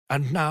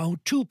And now,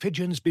 two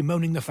pigeons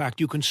bemoaning the fact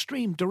you can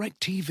stream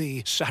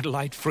DirecTV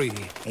satellite-free.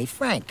 Hey,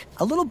 Frank,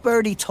 a little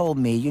birdie told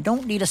me you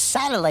don't need a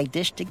satellite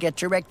dish to get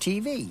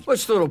DirecTV.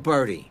 What's little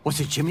birdie? Was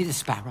it Jimmy the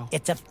Sparrow?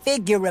 It's a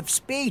figure of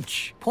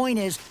speech. Point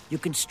is, you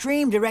can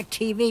stream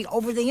DirecTV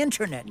over the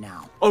internet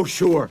now. Oh,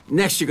 sure.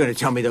 Next you're going to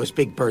tell me those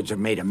big birds are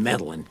made of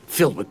metal and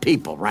filled with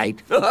people,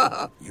 right?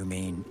 You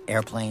mean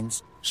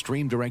airplanes?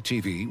 Stream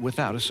DirecTV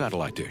without a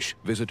satellite dish.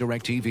 Visit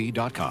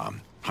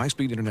DirecTV.com.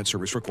 High-speed internet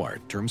service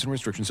required. Terms and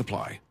restrictions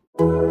apply.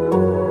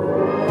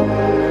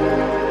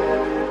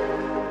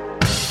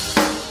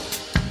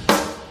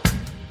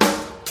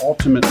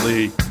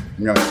 Ultimately,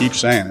 I'm going to keep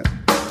saying it.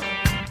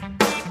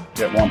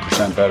 Get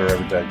 1% better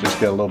every day. Just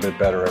get a little bit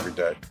better every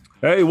day.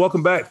 Hey,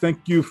 welcome back.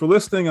 Thank you for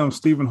listening. I'm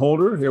Stephen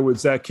Holder here with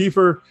Zach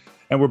Kiefer,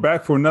 and we're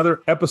back for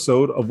another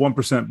episode of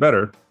 1%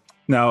 Better.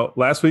 Now,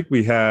 last week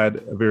we had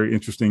a very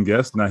interesting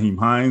guest, Nyheim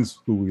Hines,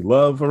 who we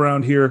love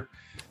around here.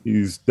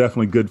 He's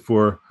definitely good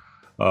for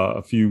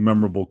a few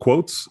memorable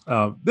quotes.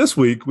 This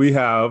week we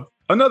have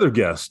another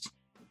guest,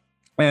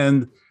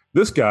 and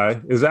this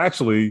guy is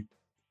actually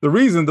the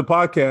reason the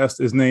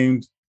podcast is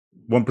named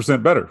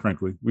 1% Better,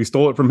 frankly. We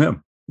stole it from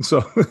him.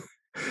 So,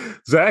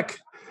 Zach,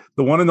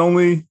 the one and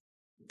only,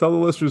 tell the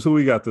listeners who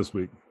we got this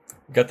week.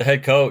 We got the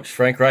head coach,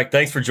 Frank Reich.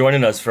 Thanks for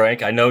joining us,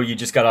 Frank. I know you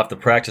just got off the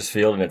practice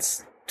field, and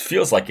it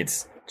feels like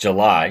it's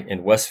July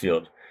in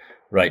Westfield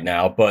right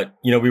now. But,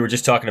 you know, we were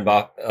just talking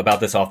about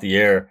this off the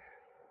air.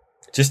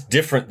 Just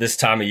different this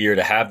time of year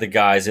to have the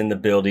guys in the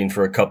building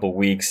for a couple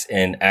weeks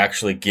and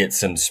actually get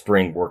some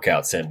spring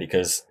workouts in,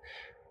 because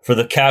for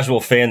the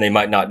casual fan, they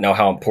might not know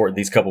how important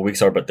these couple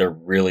weeks are, but they're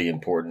really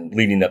important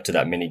leading up to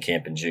that mini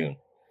camp in June.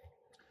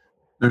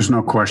 There's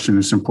no question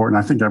it's important.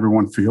 I think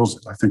everyone feels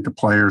it. I think the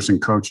players and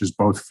coaches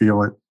both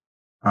feel it.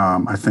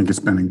 I think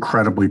it's been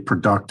incredibly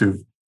productive.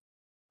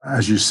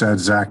 As you said,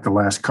 Zach, the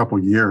last couple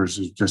of years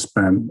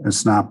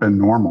it's not been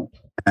normal.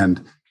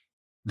 And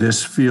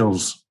this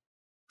feels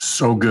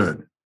so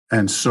good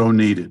and so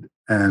needed,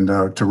 and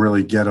to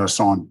really get us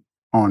on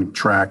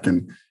track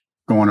and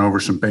going over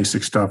some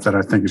basic stuff that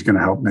I think is going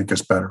to help make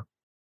us better.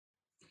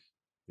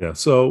 Yeah.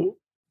 So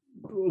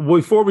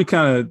before we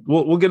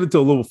we'll get into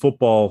a little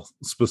football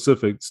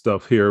specific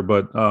stuff here,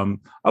 but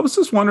I was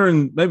just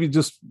wondering, maybe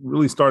just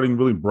really starting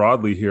really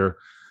broadly here.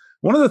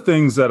 One of the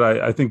things that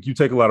I think you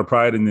take a lot of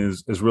pride in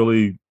is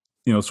really,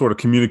 you know, sort of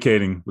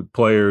communicating with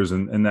players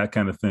and that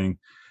kind of thing.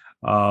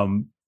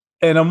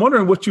 And I'm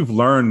wondering what you've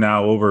learned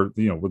now over,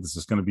 you know, what this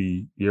is going to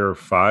be year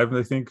 5,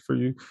 I think, for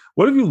you.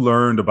 What have you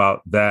learned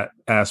about that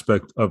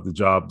aspect of the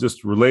job,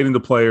 just relating to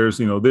players?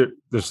 You know,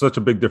 there's such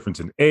a big difference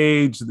in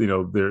age, you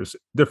know, there's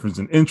difference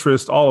in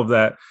interest, all of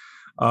that.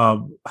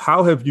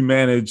 How have you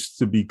managed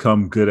to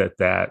become good at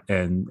that?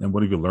 And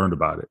what have you learned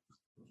about it?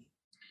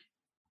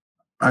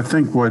 I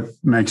think what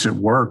makes it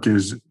work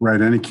is, right,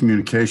 any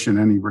communication,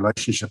 any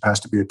relationship has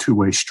to be a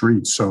two-way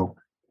street. So,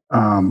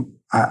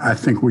 I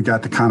think we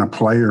got the kind of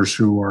players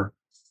who are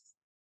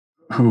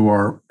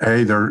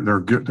they're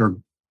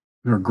good,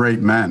 they're great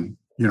men,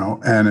 you know,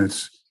 and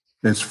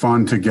it's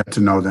fun to get to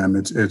know them.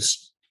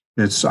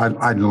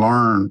 I'd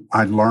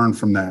learn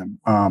from them.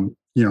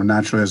 You know,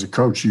 naturally as a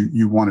coach,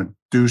 you want to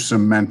do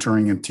some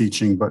mentoring and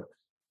teaching, but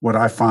what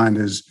I find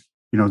is,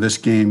 you know, this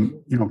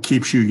game, you know,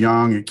 keeps you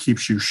young, it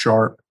keeps you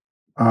sharp.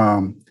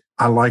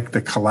 I like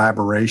the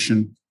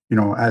collaboration. You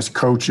know, as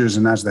coaches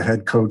and as the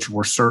head coach,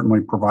 we're certainly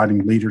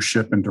providing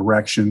leadership and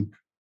direction.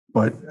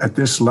 But at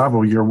this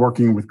level, you're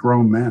working with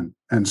grown men.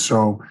 And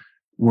so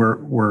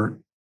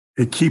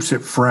it keeps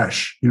it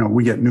fresh. You know,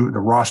 the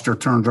roster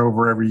turns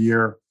over every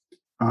year.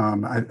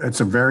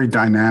 It's a very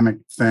dynamic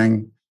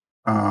thing.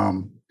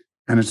 And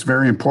it's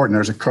very important.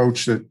 There's a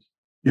coach that,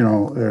 you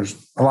know,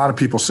 there's a lot of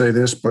people say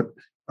this, but,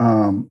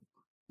 you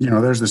know,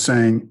 there's the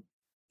saying,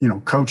 you know,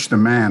 coach the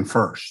man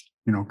first,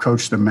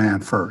 coach the man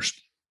first.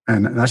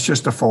 And that's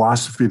just a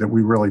philosophy that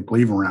we really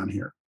believe around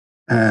here.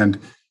 And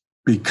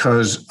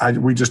because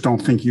we just don't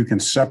think you can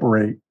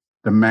separate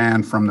the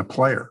man from the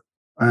player.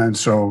 And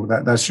so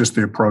that's just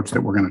the approach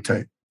that we're going to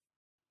take.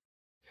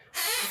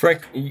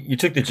 Frank, you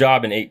took the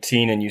job in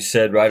 2018 and you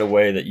said right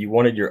away that you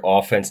wanted your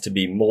offense to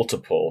be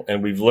multiple.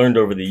 And we've learned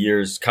over the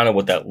years kind of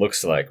what that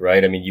looks like,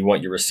 right? I mean, you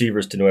want your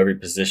receivers to know every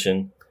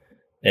position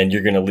and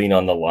you're going to lean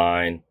on the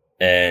line.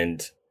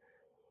 And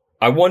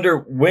I wonder,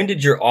 when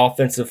did your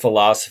offensive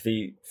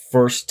philosophy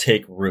first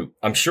take root?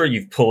 I'm sure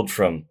you've pulled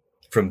from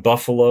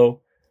Buffalo,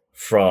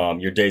 from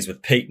your days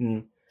with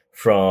Peyton,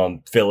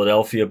 from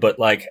Philadelphia, but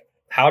like,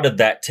 how did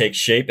that take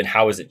shape and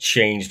how has it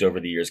changed over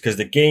the years? Because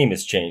the game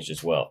has changed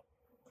as well.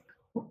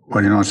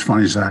 Well, you know, it's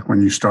funny, Zach,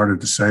 when you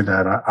started to say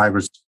that, I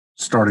was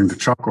starting to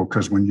chuckle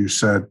because when you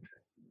said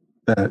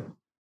that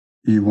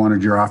you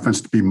wanted your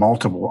offense to be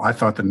multiple, I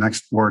thought the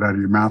next word out of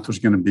your mouth was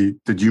going to be,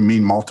 did you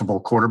mean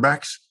multiple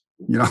quarterbacks?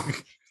 You know,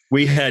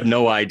 we had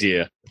no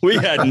idea. We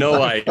had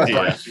no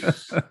idea.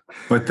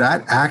 But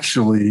that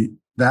actually,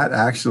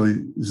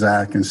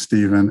 Zach and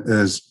Stephen,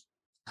 is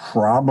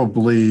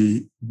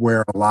probably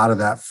where a lot of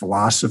that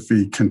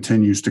philosophy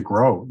continues to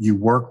grow. You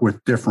work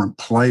with different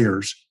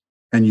players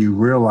and you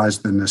realize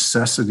the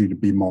necessity to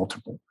be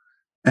multiple.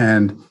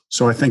 And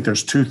so I think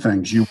there's two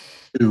things. You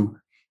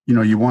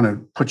want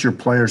to put your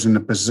players in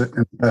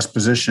the best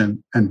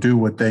position and do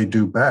what they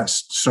do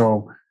best.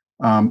 So,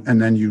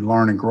 and then you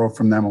learn and grow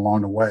from them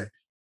along the way.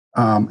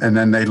 And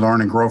then they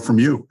learn and grow from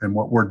you and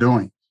what we're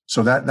doing.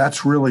 So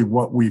that's really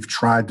what we've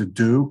tried to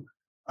do.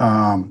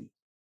 And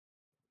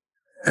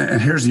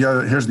here's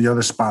the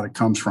other spot it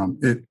comes from.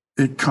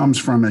 It comes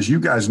from, as you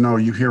guys know,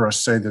 you hear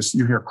us say this,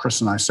 you hear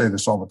Chris and I say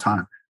this all the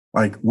time.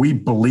 Like, we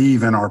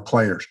believe in our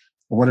players.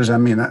 Well, what does that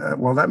mean?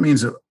 Well, that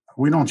means that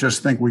we don't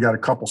just think we got a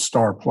couple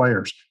star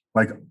players.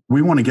 Like,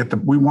 we want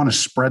to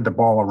spread the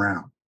ball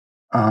around.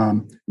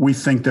 We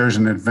think there's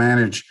an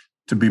advantage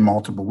to be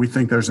multiple. We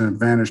think there's an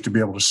advantage to be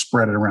able to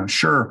spread it around.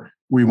 Sure,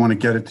 we want to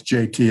get it to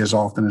JT as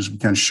often as we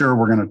can. Sure,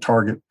 we're going to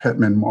target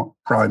Pittman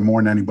probably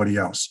more than anybody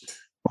else.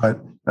 But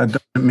that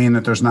doesn't mean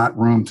that there's not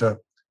room to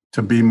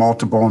be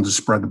multiple and to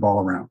spread the ball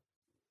around.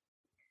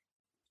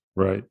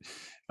 Right.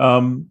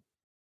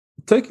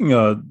 Taking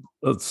a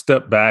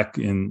step back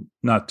and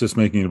not just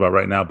making it about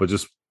right now, but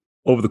just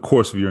over the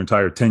course of your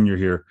entire tenure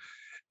here,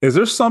 is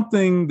there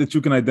something that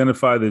you can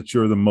identify that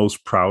you're the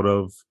most proud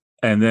of?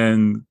 And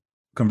then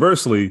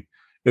conversely,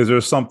 is there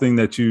something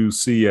that you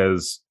see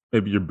as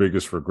maybe your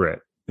biggest regret,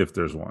 if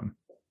there's one?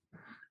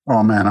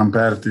 Oh man, I'm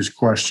bad at these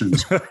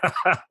questions.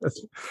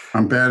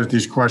 I'm bad at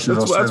these questions.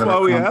 That's why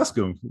we ask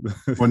them.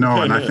 Well,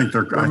 no, and I think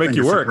they're I make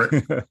you work.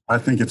 I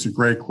think it's a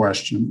great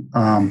question.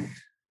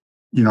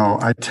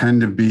 I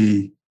tend to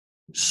be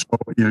so.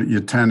 You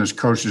tend as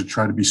coaches to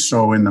try to be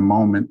so in the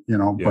moment,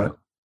 but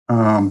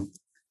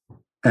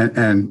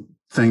and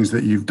things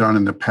that you've done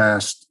in the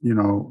past,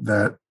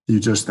 that you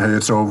just, hey,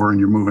 it's over and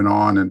you're moving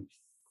on,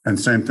 and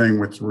same thing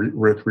with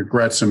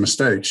regrets and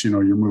mistakes.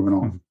 You're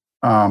moving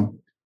on.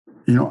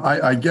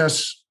 I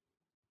guess,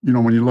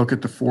 when you look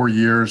at the 4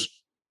 years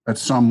at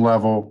some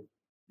level,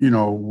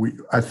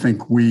 I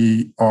think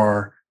we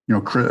are,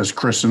 as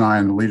Chris and I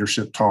in the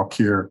leadership talk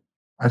here,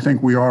 I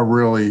think we are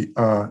really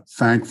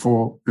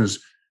thankful. I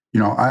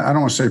don't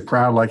want to say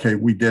proud, like, hey,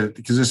 we did it,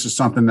 because this is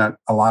something that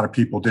a lot of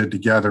people did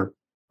together.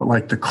 But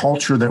like the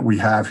culture that we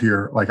have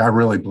here, like, I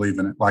really believe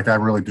in it. Like, I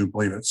really do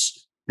believe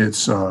it's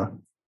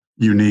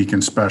unique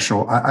and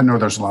special. I know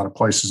there's a lot of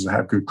places that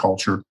have good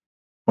culture,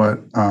 but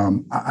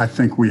I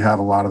think we have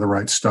a lot of the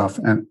right stuff.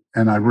 And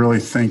I really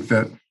think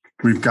that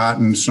we've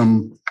gotten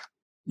some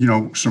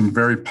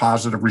very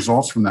positive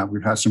results from that.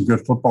 We've had some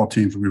good football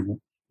teams.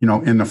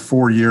 In the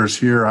 4 years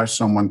here,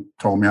 someone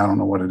told me, I don't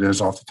know what it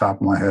is off the top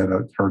of my head.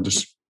 I heard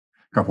this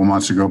a couple of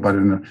months ago, but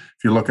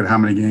if you look at how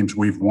many games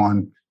we've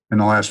won in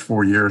the last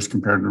 4 years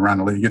compared to around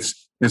the league,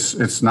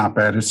 it's not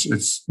bad.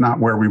 It's not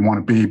where we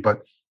want to be,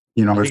 but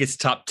I think it's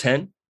top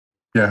 10.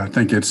 Yeah, I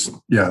think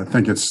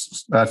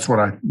that's what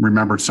I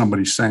remembered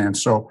somebody saying.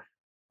 So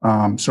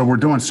we're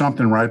doing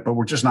something right, but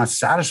we're just not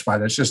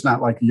satisfied. It's just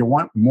not like, you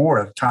want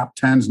more. The top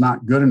 10 is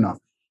not good enough.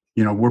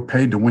 We're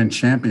paid to win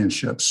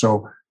championships.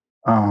 So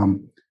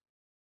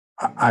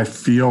I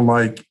feel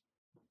like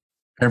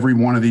every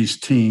one of these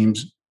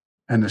teams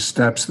and the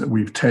steps that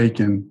we've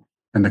taken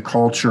and the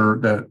culture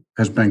that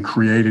has been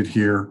created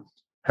here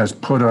has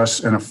put us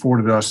and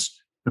afforded us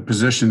the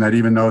position that,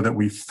 even though that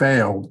we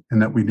failed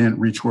and that we didn't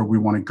reach where we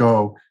want to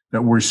go,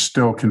 that we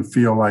still can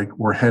feel like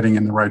we're heading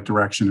in the right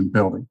direction and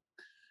building.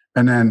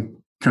 And then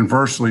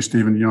conversely,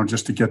 Stephen,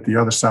 just to get the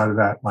other side of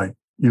that,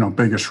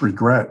 biggest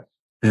regret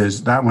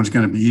is that one's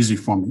going to be easy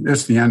for me.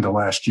 It's the end of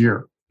last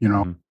year,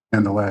 end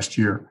of last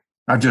year.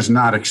 I've just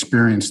not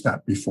experienced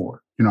that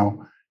before.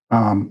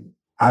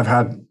 I've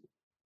had,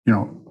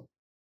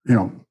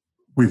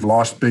 we've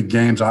lost big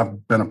games.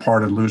 I've been a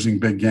part of losing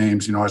big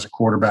games, as a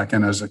quarterback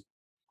and as a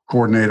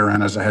coordinator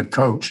and as a head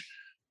coach.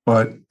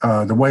 But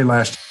the way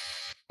last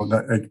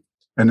year,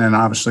 and then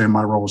obviously in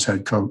my role as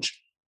head coach,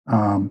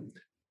 and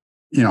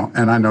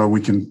I know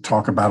we can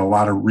talk about a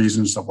lot of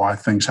reasons of why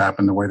things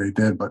happened the way they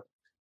did, but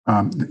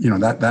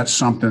that's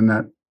something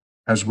that,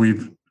 as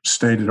we've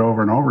stated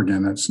over and over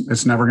again,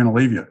 it's never going to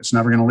leave you. It's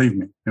never going to leave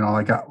me.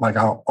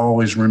 I'll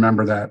always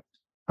remember that,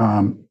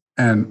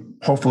 and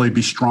hopefully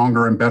be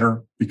stronger and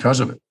better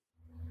because of it.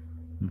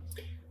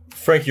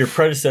 Frank, your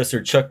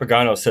predecessor, Chuck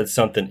Pagano, said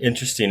something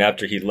interesting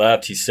after he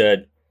left. He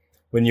said,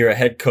 when you're a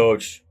head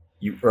coach,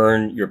 you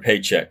earn your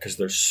paycheck because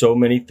there's so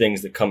many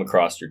things that come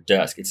across your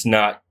desk. It's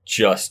not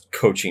just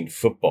coaching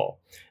football.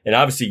 And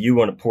obviously you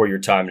want to pour your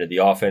time into the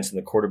offense and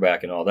the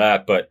quarterback and all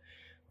that. But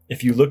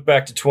if you look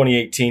back to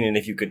 2018, and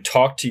if you could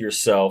talk to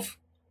yourself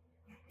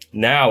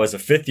now as a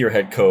fifth-year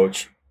head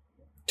coach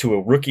to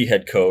a rookie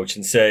head coach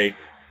and say,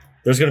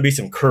 there's going to be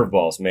some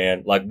curveballs,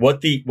 man. Like,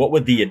 what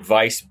would the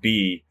advice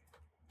be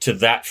to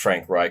that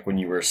Frank Reich when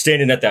you were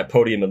standing at that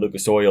podium at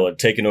Lucas Oil and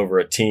taking over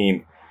a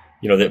team,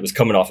 that was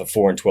coming off a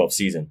 4-12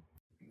 season?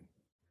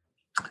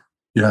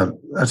 Yeah,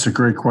 that's a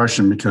great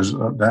question, because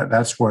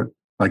that's what,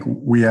 like,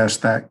 we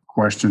asked that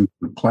question to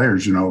the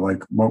players,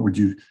 what would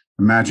you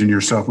imagine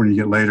yourself when you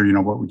get later?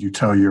 What would you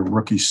tell your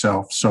rookie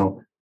self?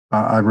 So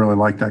I really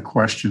like that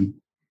question.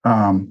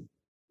 I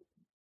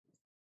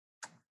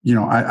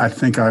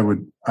think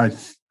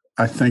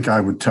I think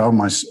I would tell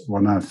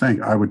myself,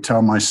 I would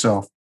tell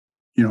myself,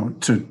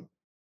 to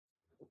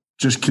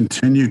just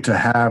continue to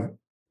have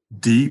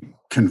deep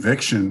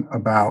conviction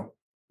about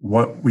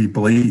what we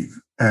believe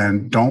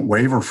and don't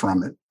waver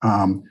from it.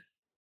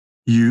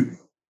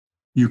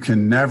 You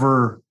can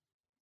never,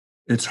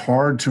 it's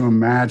hard to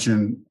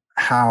imagine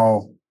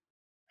how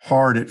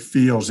hard it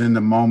feels in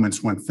the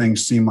moments when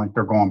things seem like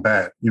they're going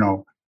bad.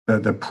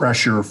 The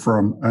pressure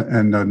from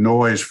and the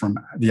noise from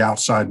the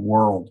outside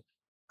world.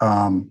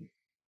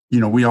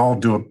 We all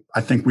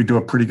I think we do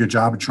a pretty good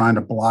job of trying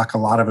to block a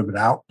lot of it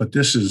out, but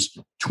this is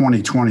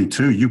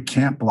 2022. You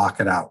can't block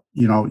it out.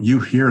 You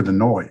hear the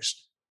noise.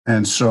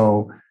 And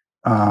so,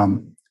 as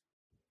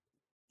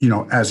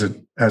a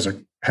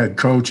head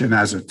coach and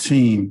as a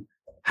team,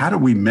 how do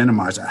we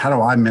minimize that? How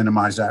do I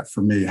minimize that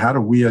for me? How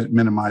do we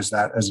minimize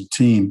that as a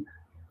team?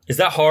 Is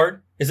that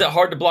hard? Is that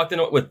hard to block the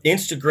noise with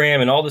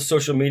Instagram and all the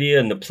social media,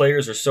 and the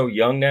players are so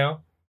young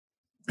now?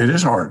 It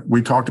is hard.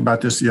 We talked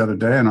about this the other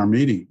day in our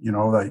meeting.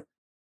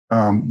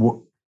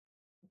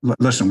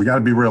 Listen, we got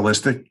to be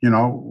realistic. We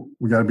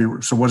got to be.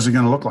 So what is it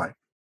going to look like?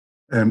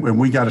 And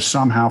we got to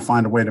somehow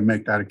find a way to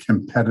make that a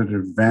competitive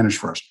advantage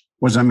for us.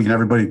 What does that mean?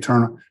 Everybody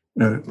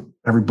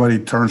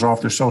turns off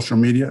their social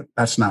media?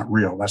 That's not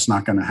real. That's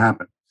not going to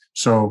happen.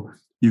 So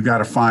you got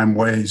to find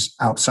ways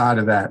outside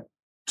of that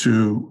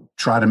to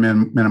try to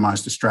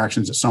minimize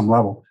distractions at some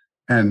level.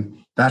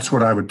 And that's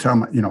what I would tell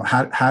them.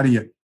 How do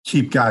you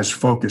keep guys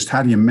focused?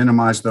 How do you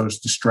minimize those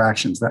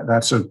distractions?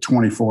 That's a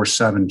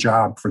 24/7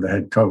 job for the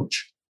head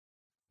coach.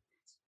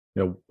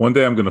 One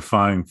day I'm going to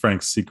find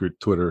Frank's secret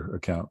Twitter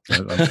account.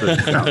 I'm sure.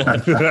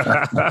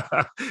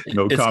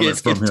 No comment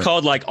from him. It's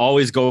called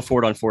always go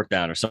for it on fourth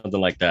down or something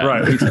like that.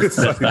 Right.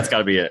 That's got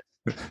to be it.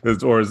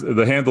 Or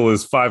the handle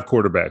is 5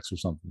 quarterbacks or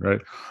something, right?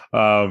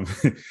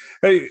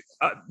 Hey,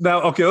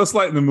 now, okay, let's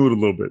lighten the mood a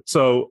little bit.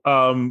 So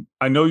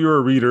I know you're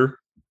a reader.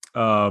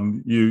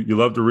 You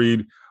love to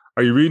read.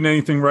 Are you reading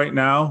anything right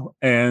now?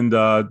 And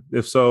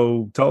if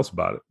so, tell us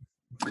about it.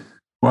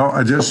 Well,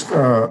 I just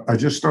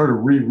started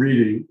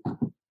rereading.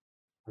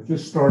 The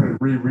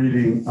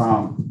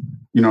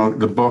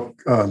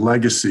book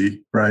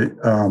Legacy, right,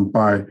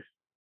 by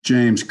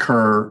James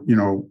Kerr.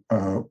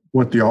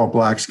 What the All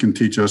Blacks can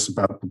teach us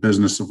about the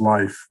business of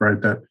life, right?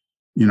 I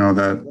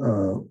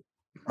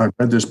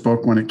read this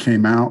book when it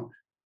came out,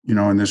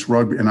 in this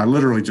rugby, and I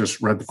literally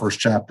just read the first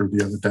chapter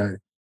the other day.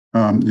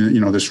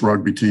 This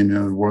rugby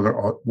team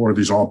wore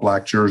these All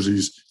Black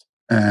jerseys,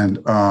 and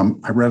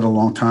I read it a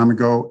long time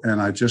ago,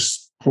 and I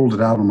just pulled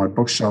it out on my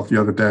bookshelf the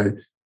other day,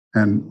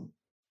 and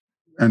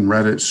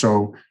read it.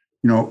 So,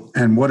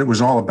 and what it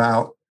was all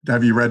about.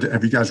 Have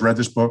you guys read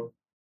this book?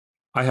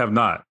 I have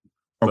not.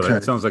 Okay.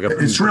 It sounds like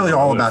it's really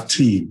all about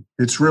team.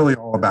 It's really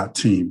all about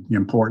team, the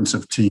importance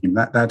of team.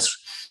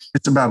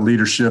 It's about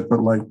leadership,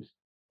 but like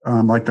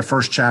the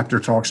first chapter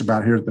talks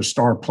about here, the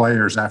star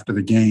players after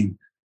the game,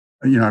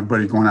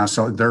 everybody going out,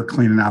 so they're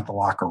cleaning out the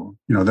locker room.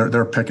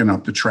 They're picking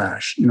up the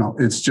trash.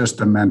 It's just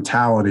a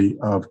mentality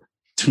of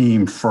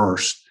team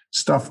first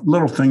stuff,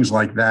 little things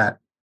like that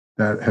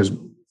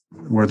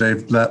where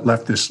they've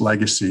left this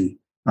legacy.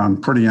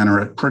 Pretty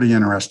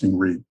interesting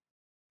read.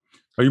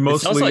 Are you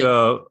mostly?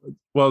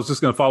 I was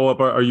just going to follow up.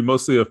 Are you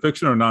mostly a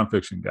fiction or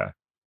nonfiction guy?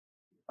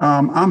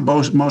 I'm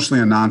mostly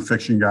a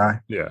nonfiction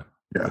guy. Yeah.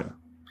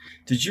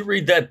 Did you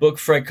read that book,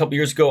 Fred, a couple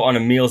years ago on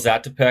Emil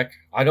Zatopek?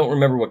 I don't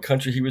remember what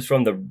country he was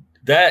from.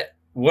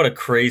 What a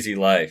crazy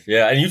life.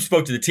 Yeah, and you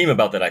spoke to the team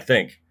about that, I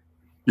think.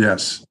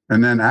 Yes,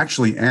 and then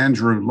actually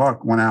Andrew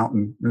Luck went out,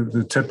 and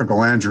the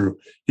typical Andrew,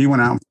 he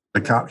went out.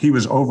 He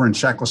was over in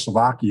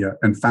Czechoslovakia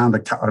and found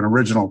an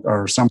original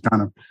or some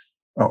kind of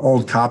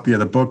old copy of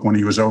the book when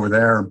he was over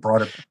there and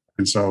brought it.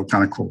 And so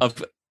kind of cool.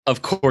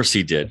 Of course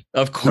he did.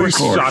 Of course.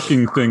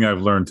 Shocking thing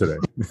I've learned today.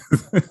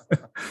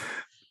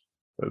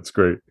 That's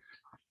great.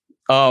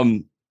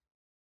 So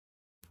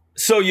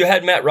you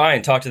had Matt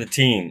Ryan talk to the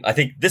team, I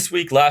think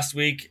last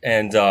week,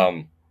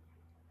 and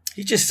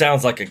he just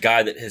sounds like a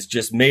guy that has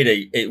just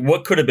made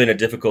what could have been a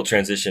difficult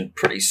transition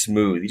pretty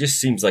smooth. He just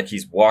seems like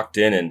he's walked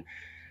in and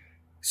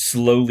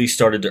slowly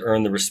started to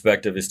earn the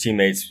respect of his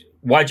teammates.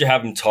 Why'd you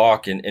have him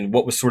talk, and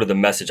what was sort of the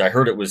message? I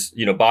heard it was,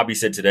 Bobby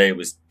said today it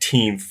was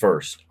team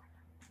first.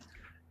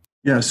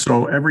 Yeah.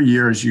 So every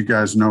year, as you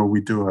guys know, we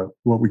do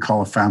what we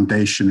call a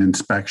foundation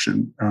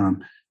inspection.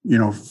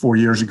 4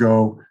 years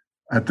ago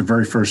at the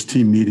very first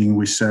team meeting,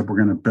 we said we're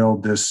going to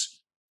build this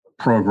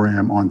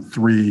program on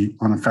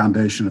a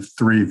foundation of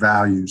 3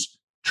 values: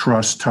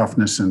 trust,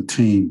 toughness, and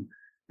team.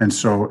 And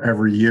so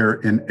every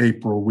year in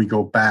April, we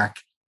go back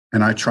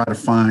and I try to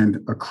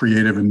find a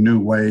creative and new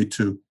way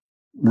to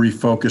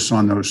refocus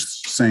on those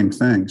same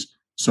things.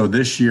 So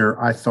this year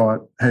I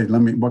thought, hey,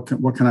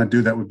 what can I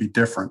do that would be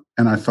different?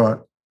 And I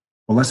thought,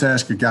 well, let's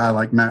ask a guy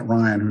like Matt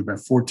Ryan, who's been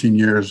 14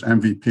 years,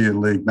 MVP of the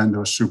league, been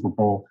to a Super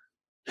Bowl,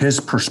 his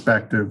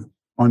perspective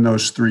on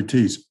those 3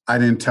 T's. I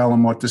didn't tell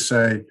him what to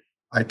say.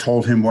 I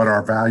told him what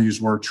our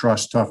values were: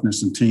 trust,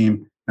 toughness, and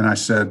team. And I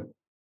said,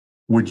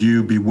 would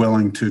you be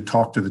willing to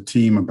talk to the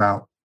team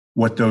about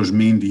what those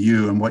mean to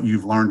you and what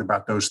you've learned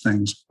about those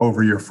things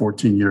over your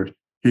 14 years.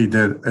 He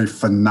did a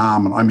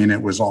phenomenal. I mean,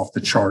 it was off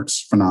the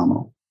charts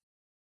phenomenal.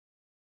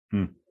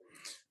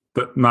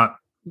 But not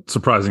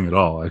surprising at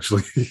all,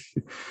 actually.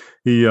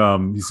 He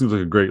seems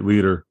like a great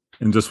leader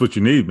and just what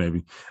you need,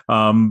 maybe.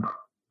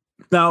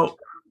 Now,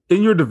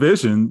 in your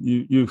division,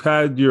 you've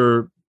had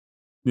your,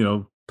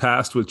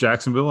 past with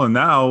Jacksonville, and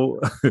now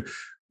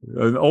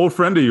an old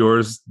friend of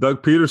yours,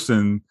 Doug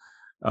Peterson,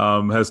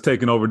 has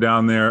taken over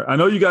down there. I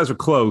know you guys are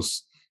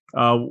close.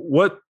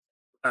 What,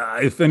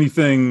 if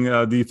anything,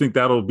 do you think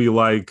that'll be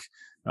like?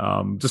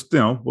 Does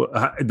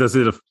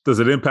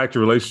it impact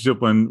your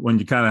relationship when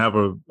you kind of have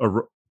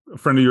a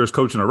friend of yours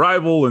coaching a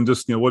rival, and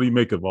just what do you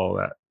make of all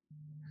that?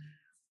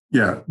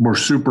 Yeah, we're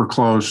super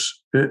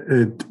close.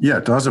 It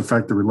does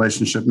affect the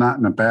relationship, not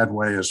in a bad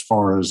way as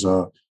far as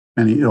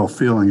any ill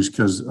feelings,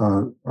 because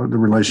the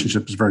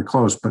relationship is very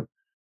close. But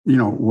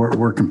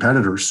we're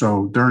competitors,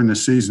 so during the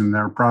season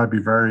there'll probably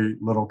be very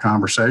little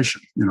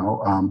conversation.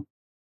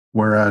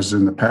 Whereas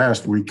in the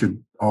past we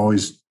could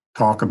always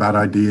talk about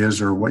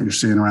ideas or what you're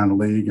seeing around the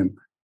league, and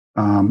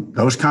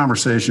those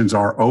conversations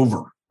are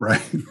over,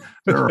 right?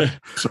 But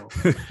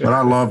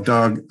I love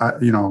Doug.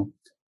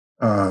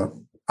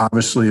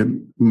 Obviously it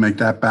make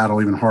that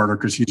battle even harder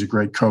because he's a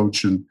great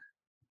coach, and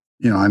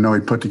I know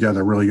he put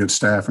together a really good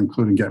staff,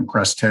 including getting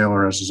Press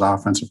Taylor as his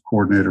offensive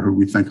coordinator, who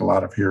we think a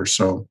lot of here.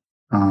 So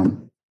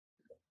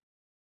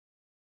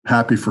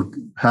happy for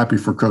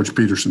Coach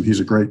Peterson.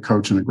 He's a great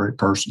coach and a great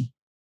person.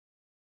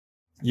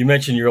 You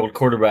mentioned your old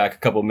quarterback a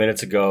couple of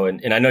minutes ago,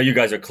 and I know you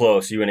guys are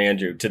close, you and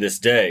Andrew, to this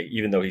day,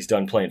 even though he's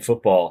done playing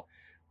football.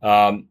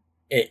 And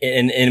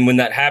when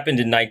that happened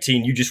in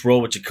 19, you just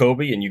roll with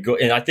Jacoby and you go,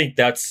 and I think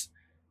that's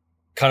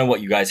kind of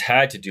what you guys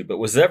had to do. But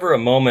was there ever a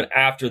moment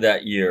after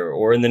that year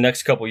or in the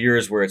next couple of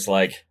years where it's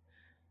like,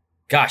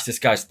 gosh, this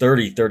guy's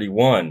 30,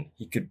 31.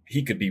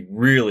 He could be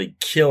really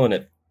killing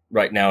it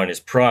right now in his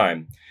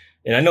prime.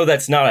 And I know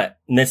that's not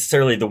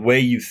necessarily the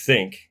way you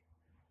think,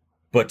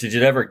 but did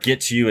it ever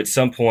get to you at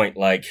some point,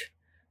 like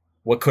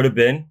what could have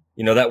been?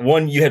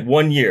 That you had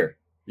 1 year.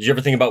 Did you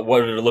ever think about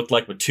what it looked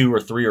like with 2 or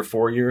 3 or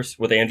 4 years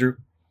with Andrew?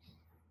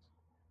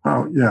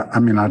 Oh, yeah. I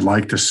mean, I'd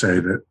like to say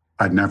that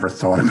I'd never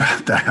thought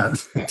about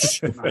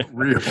that. Not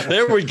real.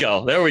 There we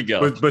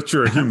go. But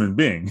you're a human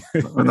being.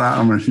 But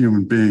I'm a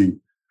human being.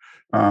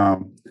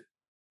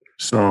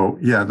 So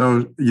yeah,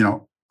 those,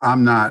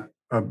 I'm not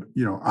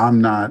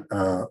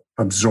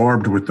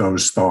absorbed with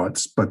those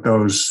thoughts, but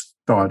those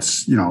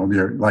thoughts,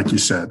 they're, like you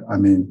said, I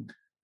mean,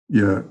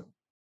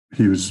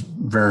 he was a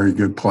very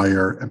good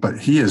player, but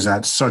he is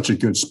at such a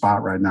good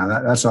spot right now.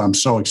 That's what I'm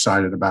so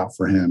excited about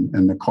for him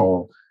and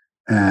Nicole.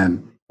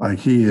 And like,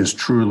 he is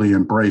truly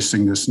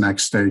embracing this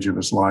next stage of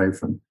his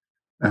life.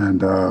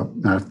 And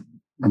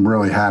I'm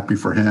really happy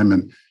for him.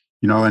 And,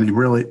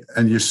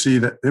 and you see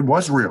that it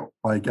was real.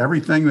 Like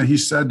everything that he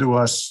said to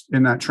us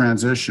in that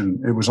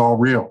transition, it was all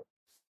real,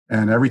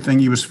 and everything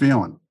he was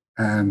feeling.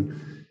 And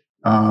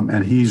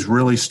he's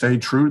really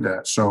stayed true to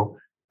that. So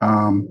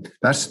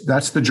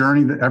that's the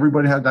journey that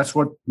everybody had. That's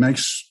what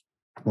makes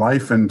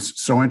life and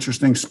so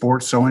interesting,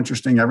 sports so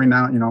interesting. Every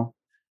now,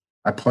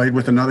 I played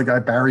with another guy,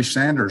 Barry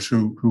Sanders,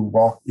 who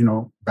walked,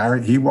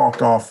 Barry, he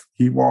walked off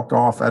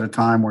at a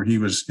time where he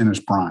was in his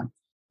prime.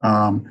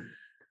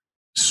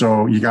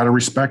 So you got to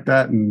respect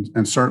that.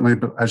 And certainly,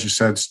 but as you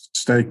said,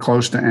 stay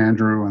close to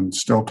Andrew and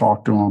still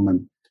talk to him,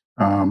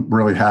 and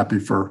really happy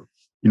for,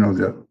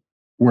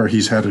 where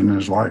he's headed in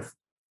his life.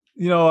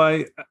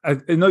 I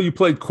know you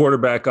played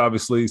quarterback,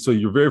 obviously, so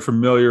you're very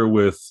familiar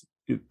with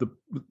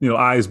the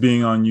eyes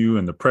being on you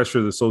and the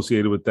pressure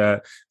associated with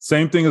that.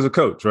 Same thing as a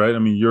coach, right? I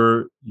mean,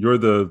 you're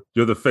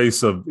the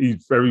face of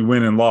every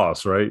win and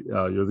loss, right?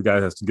 You're the guy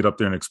that has to get up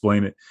there and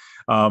explain it.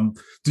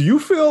 Do you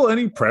feel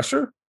any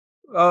pressure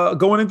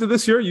going into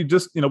this year?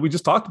 We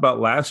just talked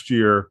about last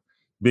year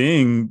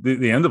being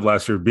the end of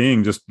last year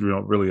being just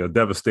really a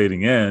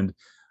devastating end.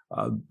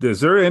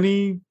 Is there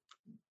any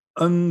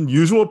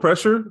unusual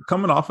pressure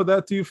coming off of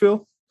that, do you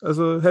feel, as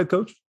a head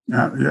coach?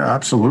 Yeah,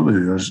 absolutely.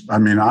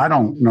 I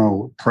don't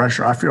know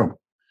pressure. I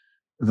feel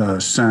the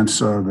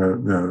sense of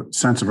the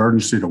sense of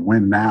urgency to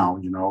win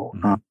now,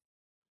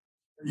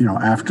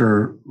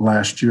 after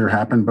last year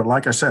happened. But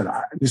like I said,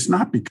 it's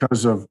not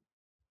because of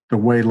the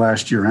way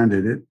last year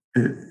ended.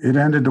 It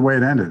ended the way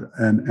it ended.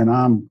 And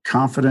I'm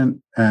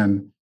confident,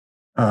 and,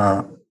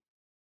 I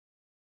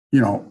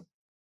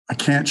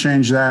can't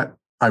change that.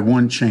 I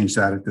wouldn't change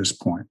that at this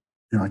point.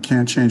 I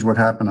can't change what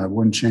happened. I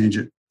wouldn't change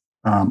it.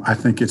 I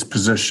think it's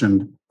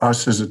positioned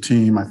us as a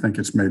team. I think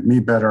it's made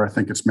me better. I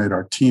think it's made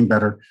our team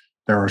better.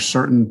 There are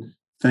certain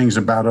things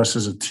about us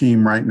as a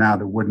team right now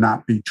that would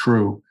not be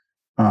true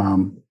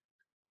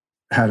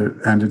had it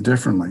ended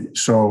differently.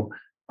 So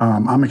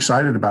I'm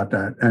excited about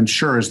that. And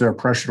sure, is there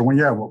pressure to win?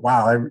 Yeah. Well,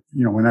 wow.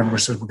 When everyone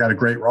says we've got a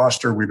great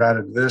roster, we've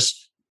added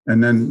this,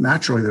 and then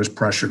naturally there's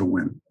pressure to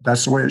win.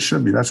 That's the way it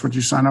should be. That's what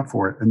you sign up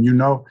for it. And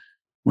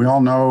we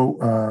all know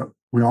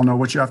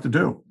what you have to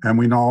do, and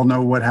we all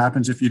know what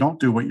happens if you don't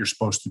do what you're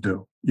supposed to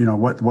do.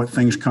 What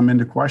things come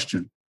into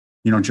question.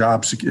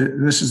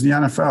 This is the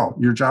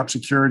NFL. Your job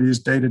security is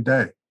day to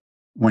day.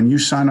 When you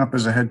sign up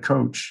as a head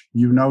coach,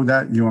 you know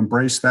that, you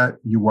embrace that,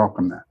 you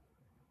welcome that.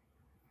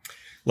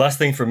 Last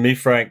thing from me,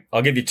 Frank,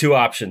 I'll give you two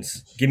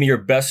options. Give me your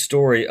best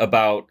story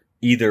about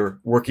either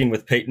working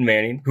with Peyton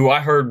Manning, who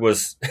I heard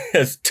was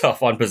as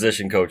tough on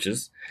position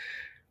coaches,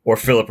 or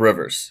Phillip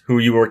Rivers, who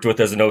you worked with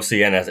as an OC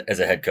and as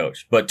a head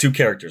coach. But two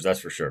characters,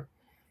 that's for sure.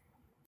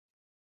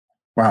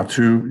 Wow,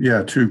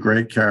 two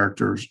great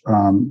characters,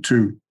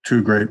 two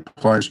great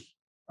players.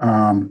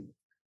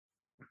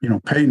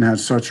 Peyton had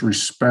such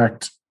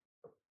respect.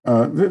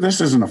 This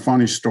isn't a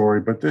funny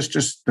story, but this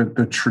just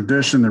the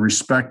tradition, the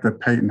respect that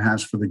Peyton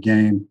has for the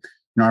game.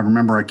 I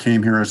remember I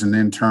came here as an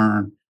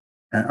intern,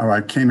 or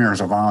I came here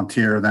as a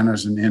volunteer, then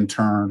as an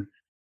intern,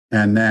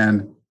 and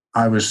then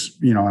I was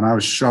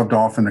shoved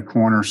off in the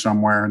corner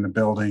somewhere in the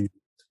building,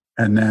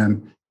 and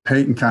then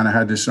Peyton kind of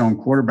had this own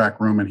quarterback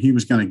room, and he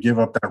was going to give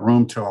up that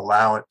room to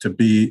allow it to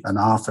be an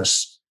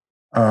office,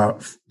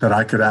 that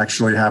I could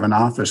actually have an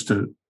office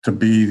to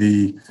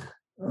be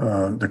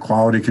the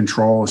quality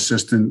control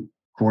assistant,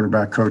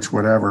 quarterback coach,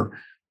 whatever.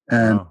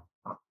 And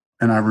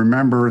I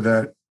remember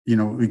that,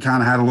 we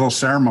kind of had a little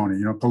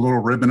ceremony, put a little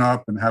ribbon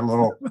up and had a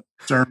little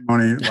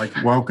ceremony, like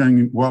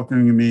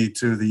welcoming me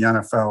to the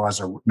NFL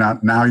as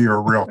now you're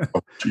a real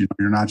coach.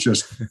 You're not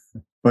just,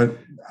 but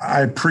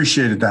I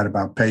appreciated that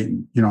about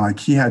Peyton.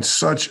 He had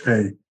such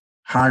a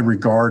high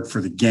regard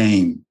for the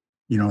game,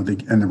 and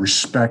the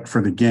respect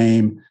for the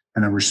game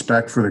and the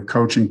respect for the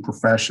coaching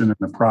profession and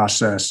the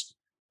process.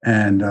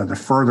 And the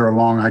further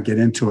along I get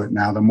into it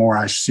now, the more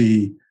I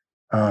see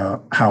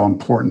how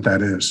important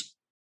that is.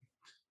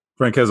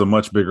 Frank has a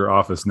much bigger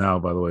office now,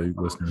 by the way,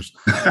 listeners.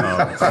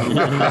 That's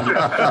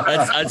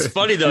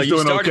funny, though.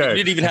 You started, okay. You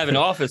didn't even have an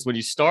office when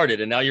you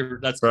started, and now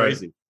that's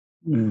crazy.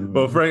 Right.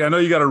 Well, Frank, I know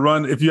you got to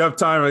run. If you have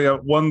time, I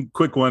got one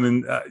quick one,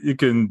 and you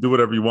can do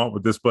whatever you want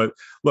with this. But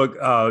look,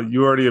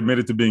 you already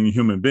admitted to being a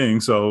human being.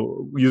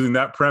 So using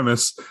that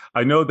premise,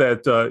 I know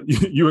that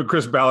you and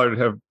Chris Ballard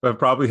have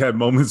probably had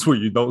moments where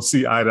you don't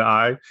see eye to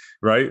eye,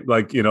 right?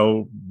 Like,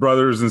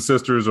 brothers and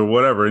sisters or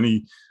whatever,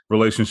 any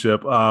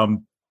relationship.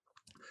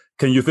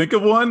 Can you think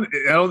of one?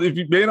 If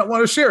you may not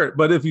want to share it,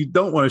 but if you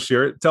don't want to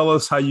share it, tell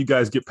us how you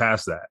guys get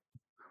past that.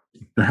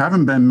 There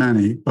haven't been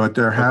many, but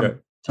there have been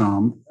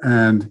some.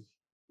 And,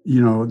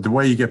 the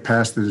way you get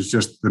past it is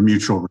just the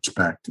mutual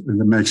respect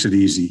that makes it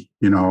easy,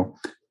 And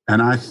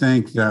I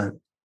think that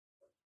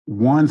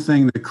one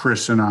thing that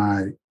Chris and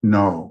I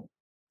know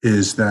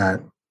is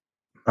that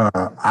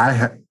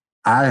I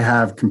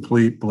have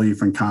complete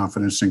belief and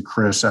confidence in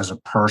Chris as a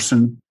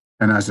person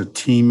and as a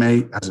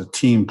teammate, as a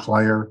team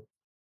player.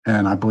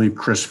 And I believe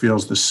Chris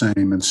feels the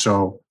same. And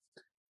so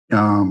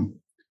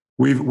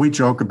we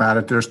joke about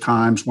it. There's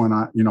times when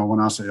I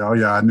say, "Oh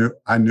yeah,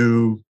 I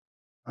knew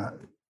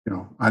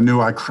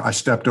I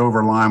stepped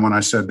over line when I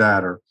said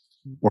that," or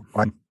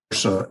vice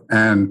versa.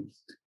 And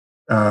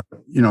I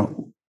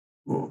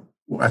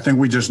think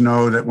we just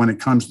know that when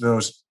it comes to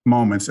those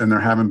moments, and there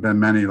haven't been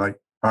many, like,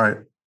 all right,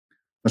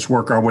 let's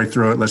work our way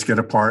through it. Let's get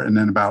apart, and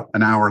then about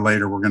an hour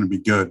later, we're going to be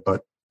good.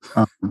 But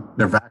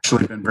there have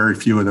actually been very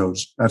few of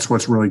those. That's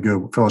what's really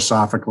good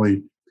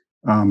philosophically,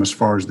 as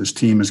far as this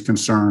team is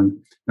concerned,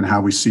 and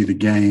how we see the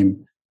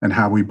game and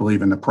how we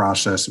believe in the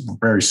process.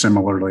 Very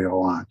similarly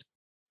aligned.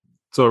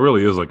 So it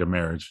really is like a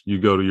marriage. You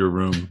go to your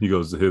room, he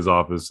goes to his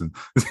office, and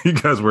you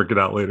guys work it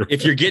out later.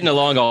 If you're getting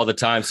along all the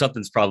time,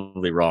 something's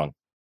probably wrong.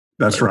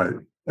 That's right.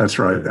 That's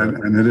right.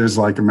 And it is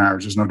like a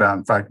marriage. There's no doubt.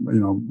 In fact,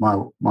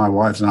 my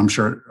wife's, and I'm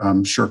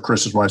sure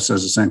Chris's wife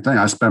says the same thing.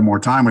 I spend more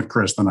time with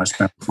Chris than I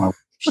spend with my wife.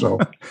 So,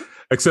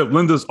 except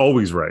Linda's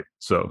always right.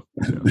 So,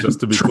 just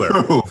to be clear.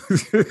 All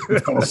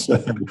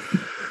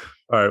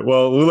right.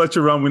 Well, we'll let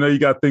you run. We know you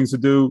got things to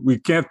do. We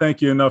can't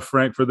thank you enough,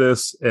 Frank, for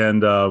this.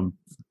 And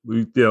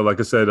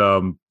like I said,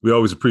 we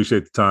always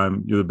appreciate the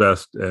time. You're the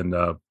best, and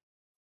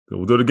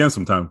we'll do it again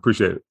sometime.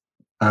 Appreciate it.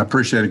 I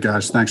appreciate it,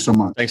 guys. Thanks so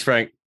much. Thanks,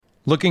 Frank.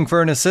 Looking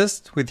for an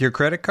assist with your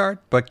credit card,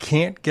 but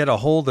can't get a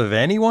hold of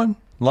anyone?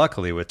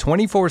 Luckily, with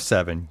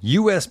 24/7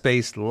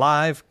 U.S.-based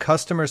live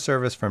customer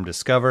service from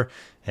Discover,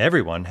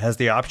 everyone has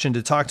the option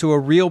to talk to a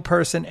real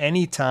person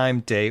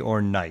anytime, day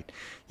or night.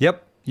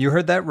 Yep, you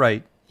heard that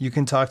right. You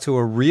can talk to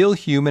a real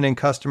human in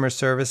customer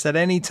service at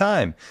any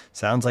time.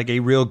 Sounds like a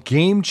real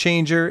game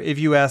changer if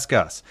you ask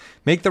us.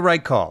 Make the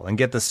right call and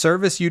get the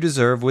service you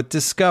deserve with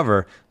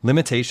Discover.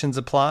 Limitations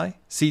apply.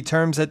 See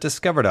terms at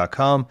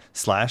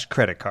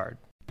discover.com/creditcard.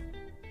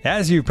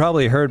 As you've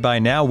probably heard by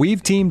now,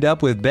 we've teamed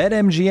up with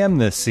BetMGM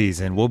this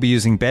season. We'll be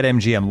using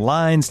BetMGM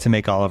lines to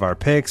make all of our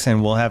picks,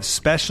 and we'll have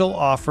special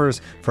offers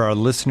for our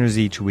listeners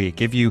each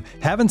week. If you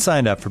haven't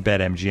signed up for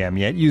BetMGM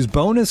yet, use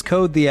bonus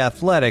code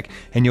TheAthletic,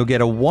 and you'll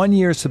get a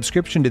 1-year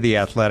subscription to The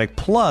Athletic,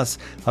 plus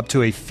up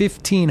to a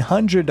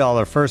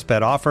 $1,500 first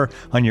bet offer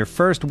on your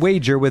first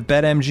wager with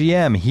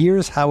BetMGM.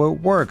 Here's how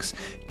it works.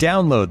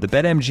 Download the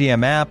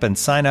BetMGM app and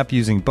sign up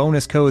using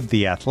bonus code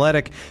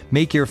TheAthletic.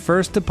 Make your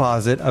first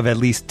deposit of at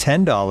least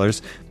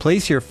 $10.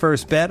 Place your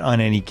first bet on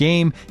any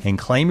game and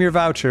claim your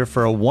voucher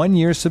for a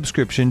 1-year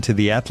subscription to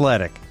The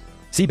Athletic.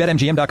 See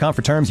BetMGM.com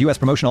for terms. U.S.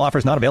 promotional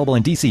offers not available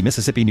in D.C.,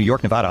 Mississippi, New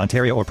York, Nevada,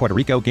 Ontario, or Puerto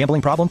Rico.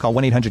 Gambling problem? Call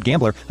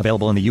 1-800-GAMBLER.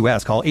 Available in the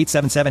U.S. Call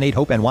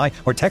 877-8-HOPE-NY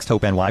or text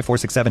HOPE-NY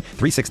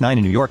 467-369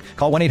 in New York.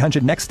 Call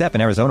 1-800-NEXT-STEP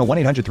in Arizona.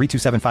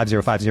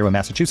 1-800-327-5050 in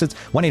Massachusetts.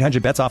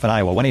 1-800-BETS-OFF in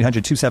Iowa.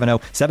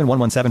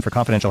 1-800-270-7117 for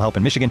confidential help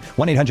in Michigan.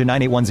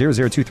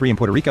 1-800-981-0023 in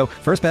Puerto Rico.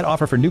 First bet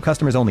offer for new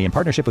customers only in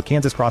partnership with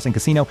Kansas Crossing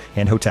Casino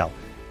and Hotel.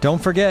 Don't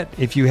forget,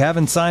 if you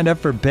haven't signed up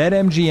for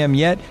BetMGM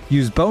yet,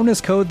 use bonus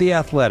code The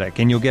Athletic,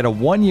 and you'll get a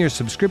 1-year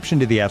subscription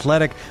to The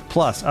Athletic,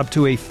 plus up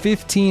to a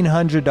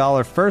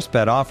 $1,500 first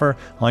bet offer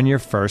on your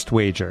first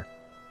wager.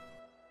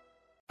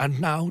 And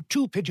now,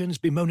 two pigeons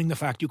bemoaning the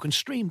fact you can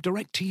stream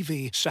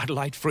DirecTV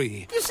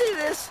satellite-free. You see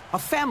this? A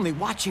family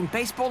watching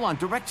baseball on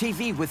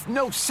DirecTV with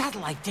no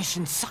satellite dish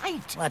in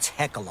sight. Let's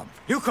heckle them.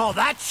 You call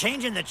that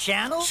changing the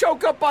channel?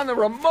 Choke up on the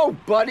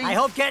remote, buddy. I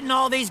hope getting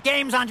all these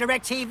games on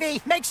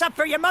DirecTV makes up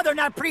for your mother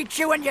not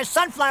pre-chewing your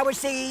sunflower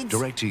seeds.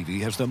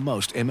 DirecTV has the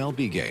most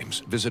MLB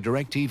games. Visit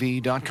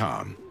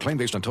DirecTV.com. Claim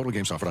based on total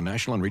games offered on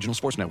national and regional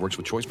sports networks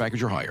with choice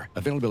package or higher.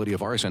 Availability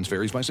of RSNs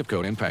varies by zip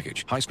code and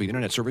package. High-speed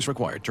internet service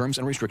required. Terms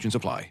and restrictions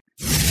apply.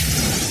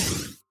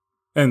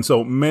 And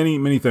so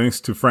many thanks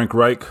to Frank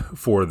Reich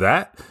for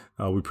that.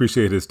 We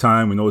appreciate his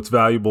time. We know it's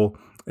valuable.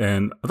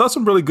 And I thought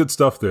some really good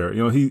stuff there.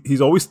 You know, he's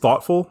always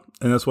thoughtful,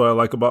 and that's what I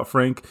like about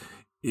Frank.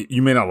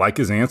 You may not like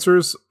his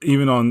answers,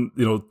 even on,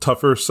 you know,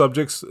 tougher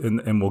subjects,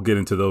 and we'll get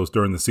into those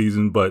during the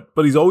season. But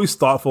he's always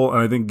thoughtful, and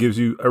I think gives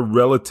you a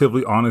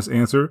relatively honest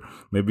answer.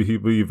 Maybe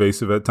he'll be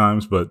evasive at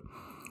times, but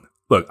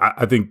look,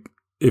 I think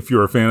if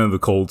you're a fan of the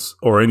Colts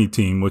or any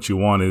team, what you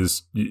want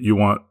is you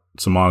want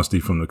some honesty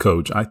from the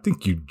coach. I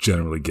think you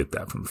generally get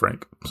that from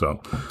Frank.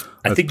 So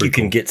I think you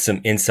can get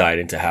some insight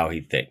into how he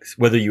thinks,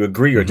 whether you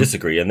agree or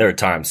disagree. And there are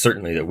times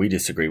certainly that we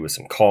disagree with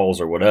some calls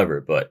or whatever,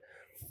 but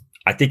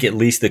I think at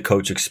least the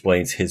coach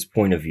explains his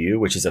point of view,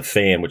 which is a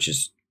fan, which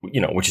is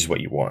what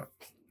you want.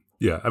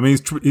 Yeah. I mean,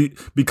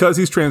 because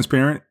he's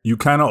transparent, you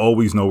kind of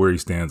always know where he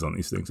stands on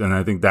these things. And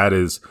I think that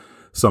is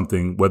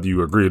something, whether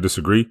you agree or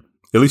disagree,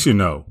 at least you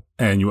know,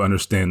 and you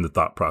understand the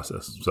thought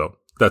process. So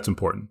that's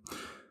important.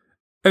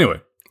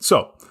 Anyway,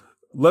 so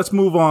let's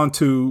move on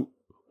to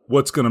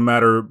what's going to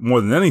matter more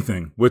than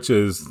anything, which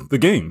is the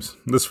games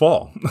this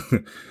fall.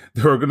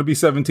 There are going to be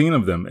 17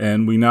 of them,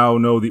 and we now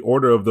know the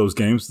order of those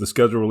games. The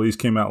schedule release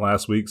came out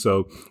last week,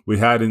 so we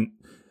hadn't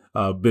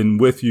been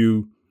with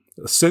you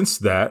since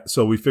that,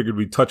 so we figured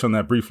we'd touch on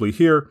that briefly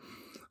here.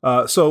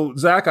 So,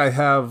 Zach, I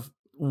have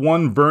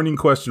one burning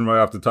question right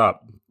off the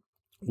top.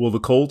 Will the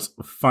Colts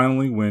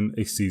finally win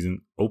a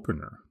season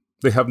opener?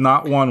 They have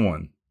not won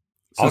one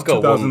since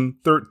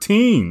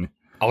 2013.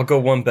 I'll go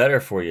one better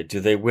for you. Do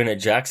they win at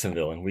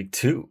Jacksonville in week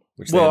 2?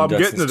 Which I'm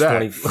getting to that.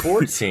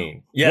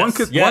 2014. One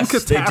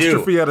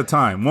catastrophe at a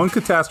time. One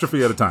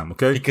catastrophe at a time.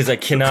 Okay. Because I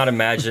cannot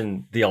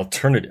imagine the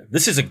alternative.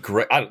 This was a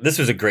great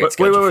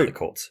schedule for the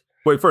Colts.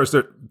 Wait, first,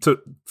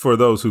 for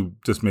those who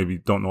just maybe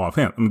don't know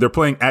offhand, I mean, they're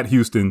playing at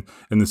Houston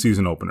in the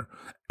season opener.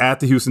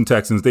 At the Houston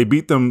Texans, they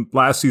beat them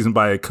last season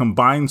by a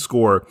combined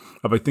score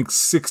of I think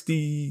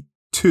 62-3.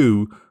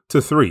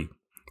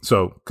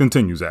 So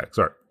continue, Zach.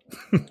 Sorry.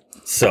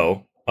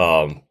 So.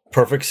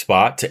 Perfect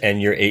spot to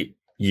end your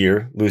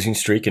 8-year losing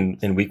streak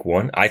in week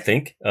 1, I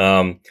think.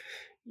 You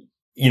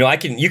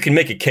can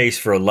make a case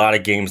for a lot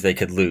of games they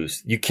could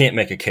lose. You can't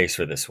make a case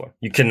for this one.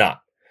 You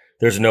cannot.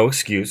 There's no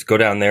excuse. Go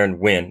down there and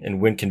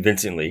win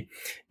convincingly.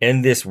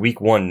 End this week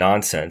 1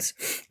 nonsense.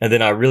 And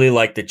then I really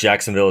like that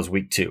Jacksonville is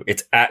week 2.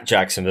 It's at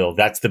Jacksonville.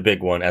 That's the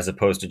big one, as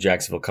opposed to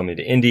Jacksonville coming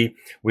to Indy.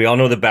 We all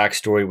know the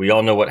backstory. We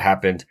all know what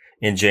happened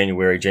in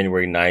January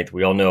 9th.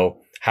 We all know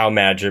how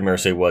mad Jim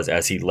Irsay was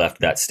as he left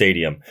that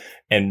stadium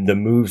and the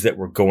moves that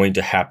were going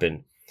to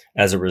happen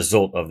as a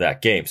result of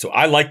that game. So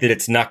I like that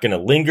it's not going to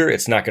linger.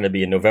 It's not going to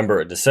be in November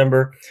or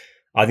December.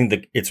 I think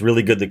that it's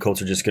really good the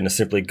Colts are just going to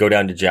simply go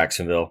down to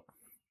Jacksonville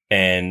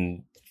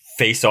and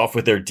face off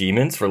with their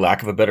demons, for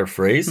lack of a better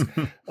phrase.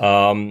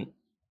 I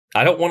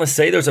don't want to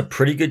say there's a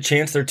pretty good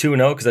chance they're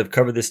 2-0 because I've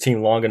covered this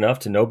team long enough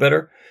to know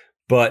better,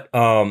 but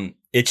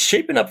it's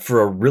shaping up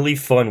for a really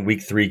fun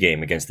week 3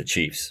 game against the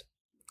Chiefs.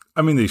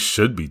 I mean, they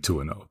should be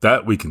 2-0.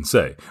 That we can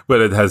say. But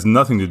it has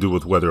nothing to do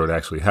with whether it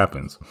actually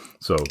happens.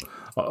 So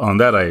on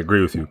that, I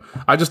agree with you.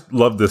 I just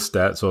love this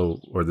stat,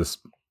 or this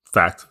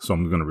fact, so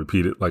I'm going to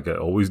repeat it like I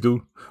always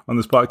do on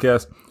this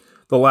podcast.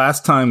 The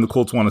last time the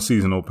Colts won a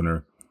season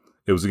opener,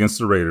 it was against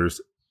the Raiders,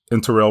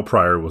 and Terrell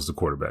Pryor was the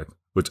quarterback,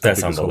 which I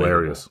think is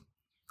hilarious.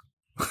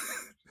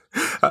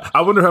 I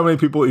wonder how many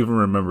people even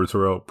remember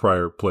Terrell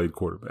Pryor played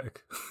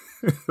quarterback.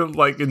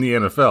 Like in the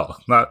NFL,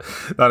 not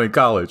in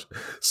college.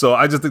 So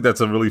I just think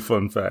that's a really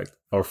fun fact,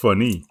 or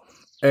funny.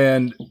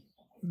 And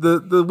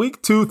the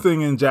week 2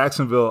 thing in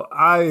Jacksonville,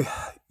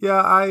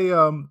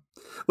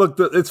 look,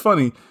 it's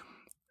funny.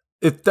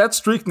 If that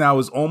streak now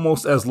is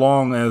almost as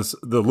long as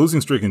the losing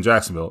streak in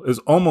Jacksonville is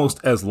almost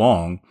as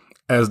long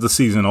as the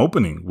season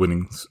opening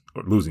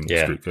losing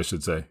streak, I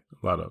should say.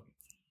 A lot of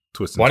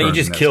twists and turns. Why don't you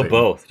just kill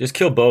both? Just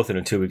kill both in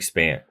a 2-week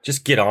span.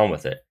 Just get on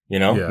with it.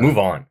 Move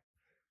on.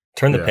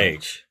 Turn the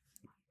page.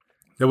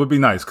 It would be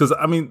nice because,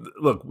 I mean,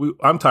 look,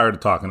 I'm tired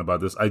of talking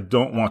about this. I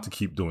don't want to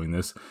keep doing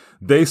this.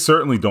 They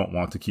certainly don't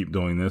want to keep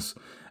doing this.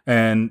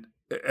 And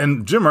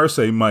Jim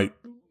Irsay might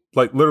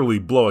like literally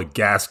blow a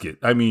gasket.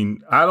 I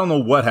mean, I don't know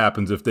what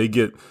happens if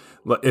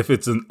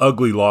it's an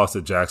ugly loss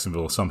at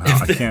Jacksonville somehow.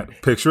 I can't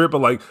picture it,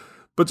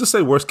 but just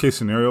say worst case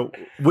scenario.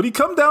 Would he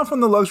come down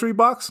from the luxury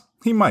box?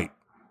 He might.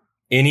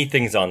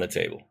 Anything's on the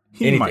table.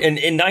 He might. And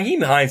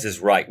Nyheim Hines is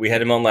right. We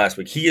had him on last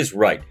week. He is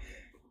right.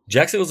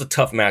 Jacksonville's a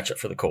tough matchup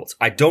for the Colts.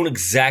 I don't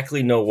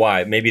exactly know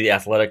why. Maybe the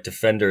athletic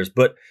defenders,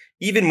 but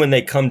even when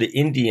they come to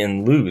Indy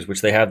and lose,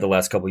 which they have the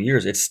last couple of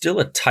years, it's still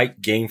a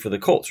tight game for the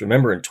Colts.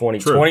 Remember, in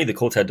 2020, The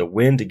Colts had to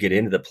win to get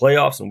into the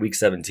playoffs in Week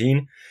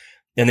 17,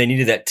 and they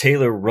needed that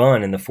Taylor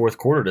run in the fourth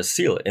quarter to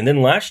seal it. And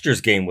then last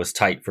year's game was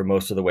tight for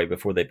most of the way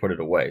before they put it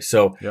away.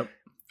 So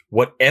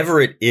whatever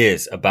it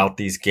is about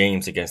these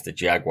games against the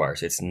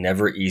Jaguars, it's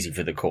never easy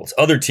for the Colts.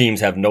 Other teams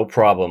have no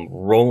problem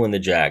rolling the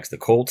Jags. The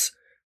Colts,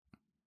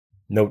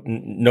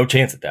 no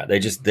chance at that. They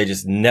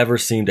just never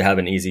seem to have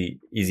an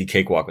easy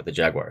cakewalk with the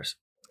Jaguars.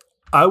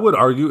 I would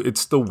argue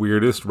it's the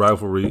weirdest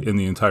rivalry in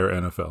the entire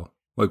NFL.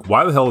 Like,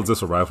 why the hell is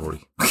this a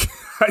rivalry?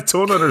 I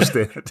don't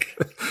understand.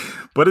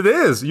 But it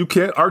is. You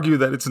can't argue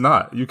that it's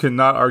not. You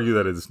cannot argue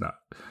that it's not.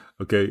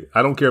 Okay?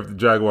 I don't care if the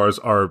Jaguars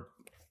are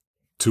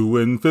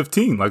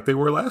 2-15 like they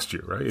were last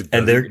year,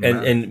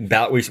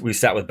 right? We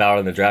sat with Ballard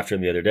in the draft room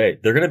the other day.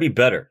 They're going to be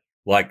better.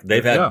 Like,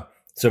 they've had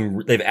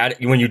they've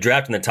added, when you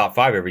draft in the top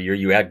 5 every year,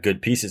 you add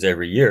good pieces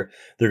every year.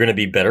 They're going to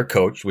be better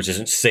coached, which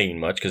isn't saying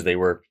much because they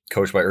were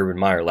coached by Urban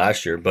Meyer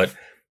last year, but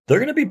they're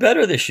going to be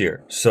better this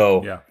year.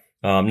 So,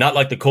 not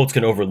like the Colts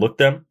can overlook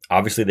them.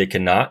 Obviously they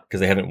cannot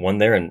because they haven't won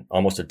there in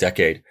almost a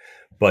decade,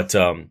 but,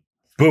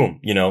 boom,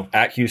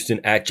 at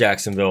Houston, at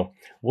Jacksonville,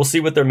 we'll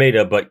see what they're made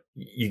of, but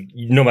you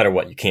no matter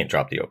what, you can't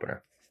drop the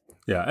opener.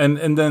 Yeah.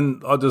 And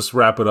then I'll just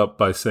wrap it up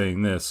by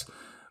saying this.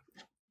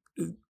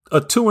 A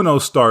 2-0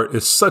 start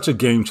is such a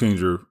game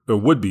changer, or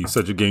would be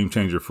such a game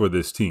changer for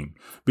this team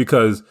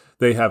because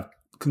they have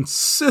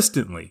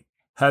consistently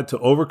had to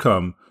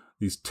overcome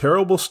these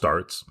terrible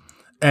starts.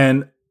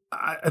 And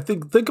I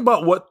think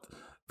about what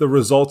the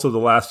results of the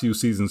last few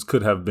seasons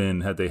could have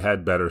been had they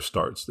had better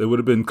starts. They would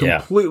have been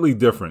completely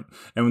different.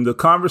 And the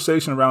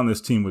conversation around this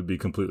team would be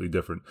completely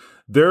different.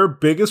 Their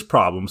biggest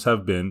problems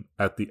have been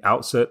at the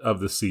outset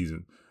of the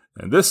season.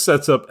 And this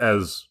sets up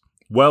as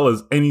well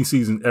as any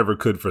season ever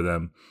could for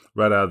them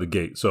right out of the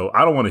gate. So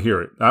I don't want to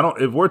hear it.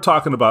 If we're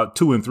talking about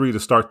 2-3 to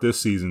start this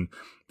season,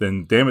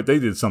 then damn it, they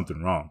did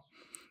something wrong.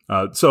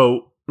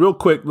 So real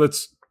quick,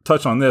 let's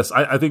touch on this.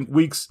 I think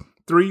weeks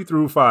 3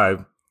 through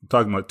 5,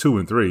 talking about 2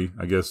 and 3,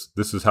 I guess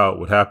this is how it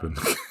would happen.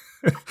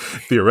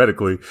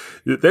 Theoretically,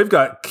 they've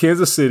got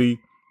Kansas City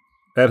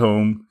at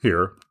home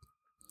here,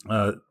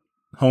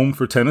 home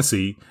for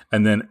Tennessee,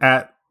 and then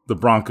at the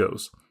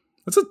Broncos.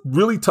 That's a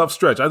really tough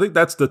stretch. I think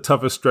that's the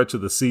toughest stretch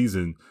of the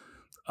season.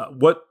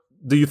 What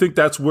do you think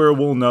that's where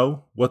we'll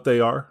know what they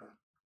are?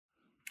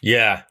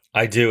 Yeah,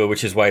 I do,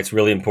 which is why it's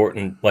really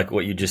important, like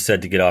what you just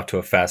said, to get off to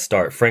a fast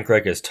start. Frank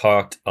Reich has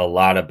talked a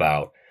lot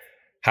about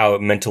how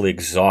mentally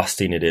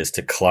exhausting it is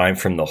to climb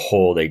from the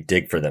hole they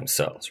dig for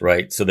themselves,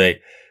 right? So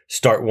they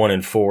start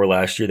 1-4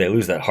 last year. They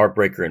lose that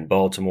heartbreaker in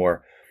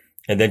Baltimore.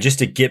 And then just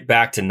to get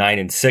back to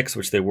 9-6,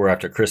 which they were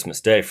after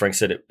Christmas Day, Frank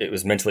said it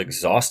was mentally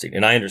exhausting.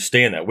 And I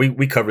understand that.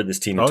 We covered this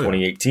team in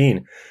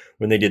 2018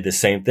 when they did the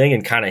same thing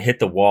and kind of hit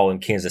the wall in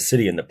Kansas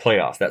City in the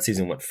playoffs. That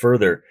season went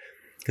further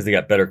because they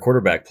got better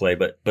quarterback play.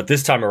 But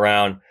this time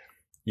around,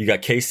 you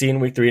got KC in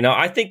week 3. Now,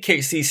 I think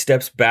KC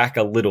steps back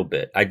a little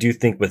bit. I do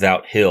think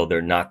without Hill,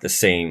 they're not the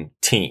same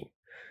team.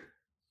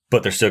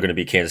 But they're still going to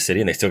be Kansas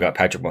City, and they still got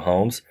Patrick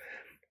Mahomes.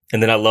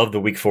 And then I love the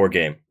week 4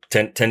 game.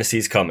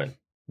 Tennessee's coming.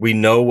 We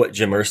know what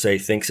Jim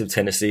Irsay thinks of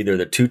Tennessee. They're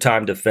the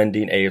 2-time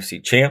defending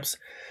AFC champs.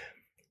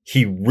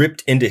 He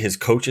ripped into his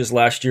coaches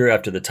last year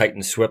after the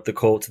Titans swept the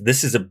Colts.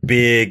 This is a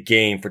big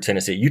game for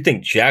Tennessee. You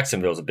think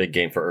Jacksonville is a big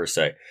game for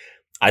Irsay.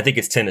 I think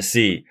it's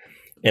Tennessee.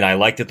 And I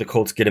like that the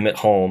Colts get him at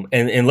home.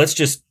 And let's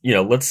just,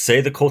 let's say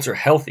the Colts are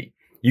healthy.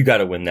 You got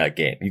to win that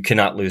game. You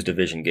cannot lose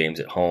division games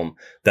at home.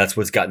 That's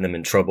what's gotten them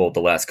in trouble the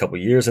last couple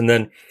of years. And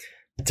then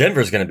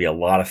Denver's going to be a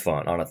lot of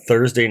fun on a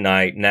Thursday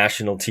night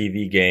national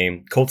TV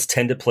game. Colts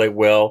tend to play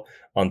well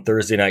on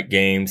Thursday night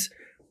games.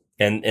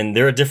 And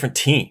they're a different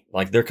team.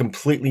 Like, they're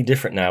completely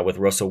different now with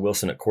Russell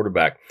Wilson at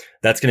quarterback.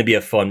 That's going to be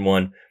a fun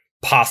one.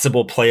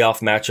 Possible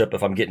playoff matchup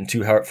if I'm getting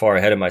too far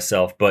ahead of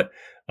myself. But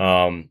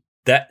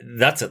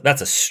that's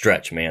a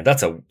stretch, man.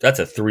 That's a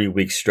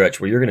 3-week stretch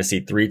where you're going to see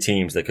 3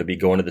 teams that could be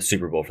going to the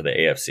Super Bowl for the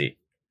AFC.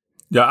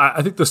 Yeah,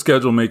 I think the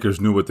schedule makers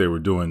knew what they were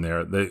doing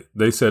there.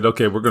 They said,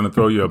 okay, we're going to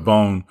throw you a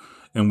bone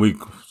in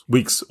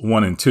weeks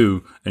 1 and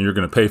 2, and you're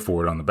going to pay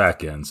for it on the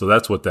back end. So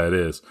that's what that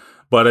is.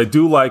 But I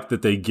do like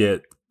that they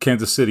get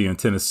Kansas City and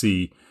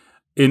Tennessee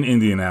in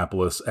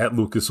Indianapolis at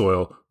Lucas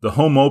Oil. The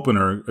home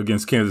opener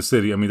against Kansas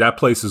City, I mean, that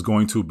place is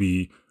going to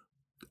be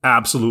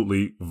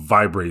absolutely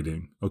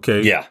vibrating,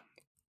 okay? Yeah.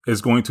 is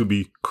going to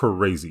be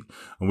crazy.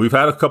 And we've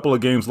had a couple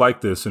of games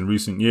like this in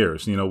recent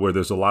years, where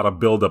there's a lot of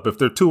buildup. If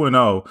they're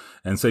 2-0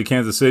 and say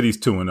Kansas City's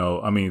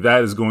 2-0, I mean,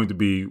 that is going to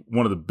be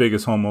one of the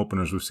biggest home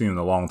openers we've seen in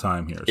a long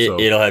time here.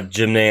 It'll have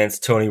Jim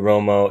Nantz, Tony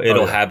Romo.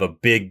 It'll have a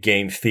big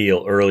game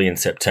feel early in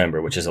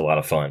September, which is a lot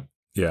of fun.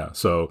 Yeah.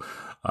 So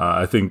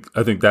I think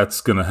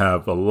that's going to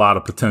have a lot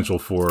of potential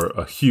for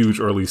a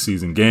huge early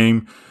season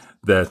game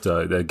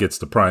that gets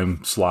the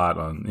prime slot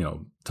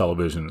on,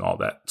 television and all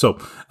that. So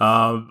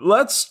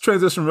let's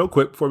transition real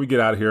quick before we get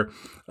out of here.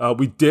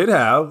 We did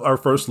have our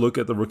first look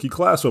at the rookie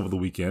class over the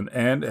weekend.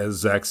 And as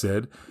Zach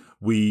said,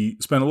 we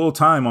spent a little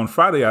time on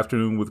Friday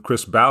afternoon with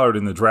Chris Ballard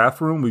in the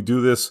draft room. We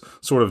do this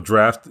sort of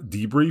draft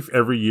debrief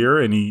every year,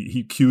 and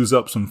he cues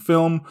up some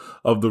film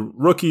of the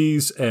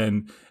rookies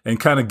and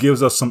kind of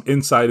gives us some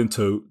insight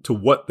into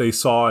what they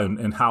saw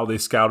and how they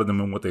scouted them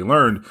and what they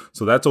learned.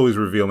 So that's always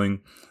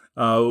revealing.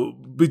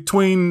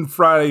 Between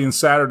Friday and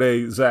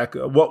Saturday, Zach,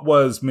 what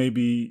was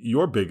maybe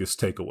your biggest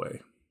takeaway?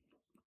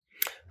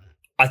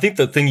 I think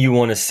the thing you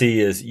want to see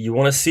is you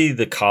want to see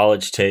the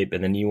college tape,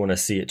 and then you want to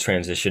see it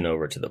transition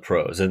over to the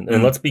pros. And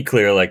let's be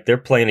clear, like, they're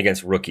playing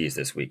against rookies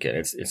this weekend.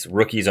 It's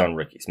rookies on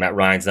rookies. Matt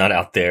Ryan's not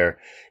out there.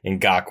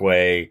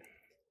 Ngakoue,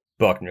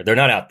 Buckner, they're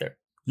not out there.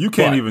 You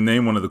can't even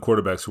name one of the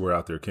quarterbacks who were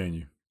out there, can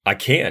you? I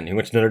can. He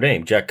went to Notre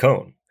Dame, Jack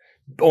Cohn.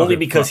 Only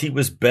because he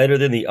was better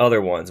than the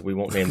other ones. We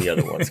won't name the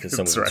other ones because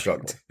some of them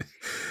struggled.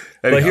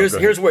 But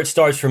here's where it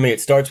starts for me. It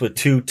starts with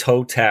 2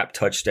 toe-tap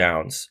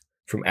touchdowns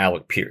from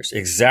Alec Pierce.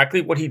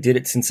 Exactly what he did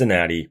at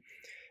Cincinnati.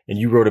 And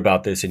you wrote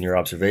about this in your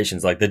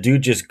observations. Like, the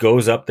dude just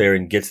goes up there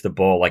and gets the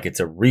ball like it's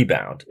a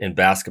rebound in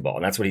basketball.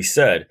 And that's what he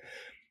said.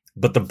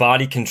 But the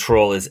body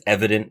control is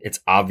evident. It's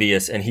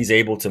obvious. And he's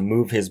able to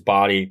move his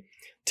body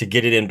to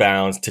get it in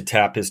bounds, to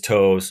tap his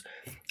toes.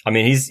 I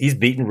mean, he's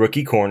beaten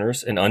rookie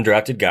corners and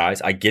undrafted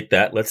guys. I get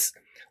that. Let's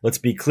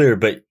be clear.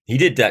 But he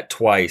did that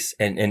twice,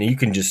 and you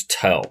can just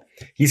tell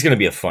he's going to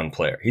be a fun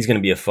player. He's going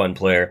to be a fun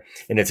player,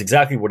 and it's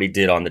exactly what he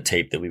did on the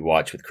tape that we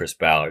watched with Chris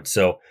Ballard.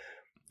 So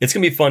it's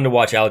going to be fun to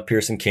watch Alec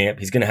Pierce in camp.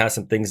 He's going to have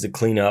some things to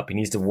clean up. He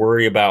needs to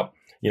worry about,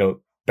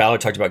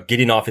 Ballard talked about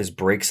getting off his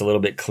brakes a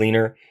little bit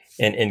cleaner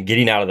and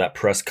getting out of that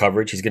press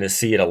coverage. He's going to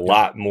see it a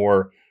lot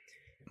more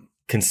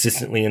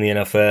consistently in the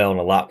NFL,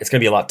 and it's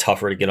going to be a lot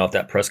tougher to get off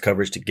that press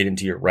coverage to get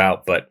into your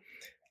route. But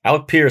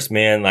Alec Pierce,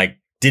 man,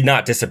 did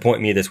not disappoint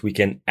me this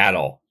weekend at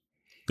all.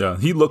 Yeah,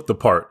 he looked the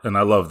part, and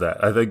I love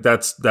that. I think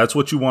that's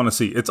what you want to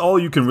see. It's all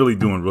you can really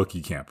do in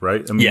rookie camp,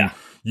 right? I mean,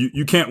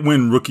 you can't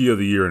win Rookie of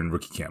the Year in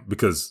rookie camp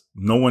because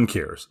no one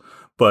cares.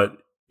 But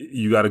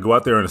you got to go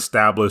out there and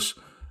establish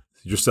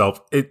yourself.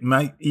 It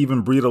might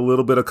even breed a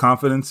little bit of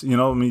confidence.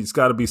 It's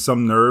got to be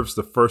some nerves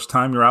the first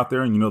time you're out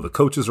there, and the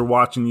coaches are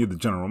watching you, the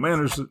general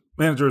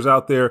managers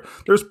out there.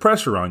 There's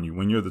pressure on you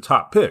when you're the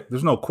top pick.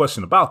 There's no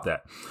question about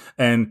that.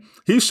 And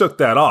he shook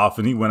that off,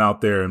 and he went out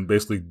there and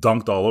basically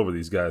dunked all over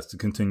these guys, to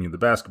continue the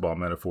basketball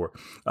metaphor.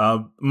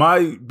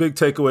 My big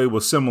takeaway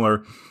was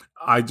similar.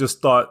 I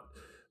just thought,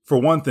 for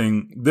one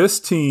thing,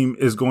 this team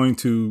is going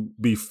to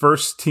be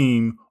first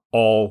team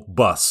all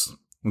bus.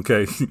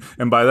 Okay.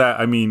 And by that,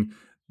 I mean,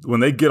 when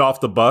they get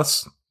off the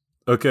bus,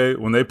 okay,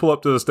 when they pull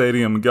up to the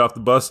stadium and get off the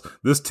bus,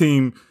 this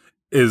team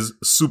is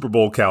Super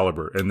Bowl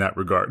caliber in that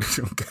regard,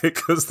 okay,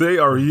 because they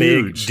are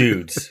huge. Big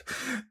dudes.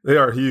 They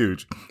are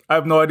huge. I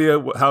have no idea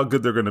how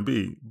good they're going to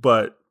be,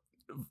 but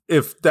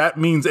if that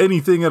means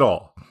anything at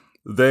all,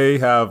 they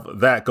have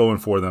that going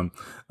for them.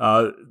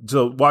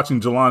 So watching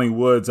Jelani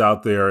Woods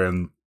out there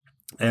and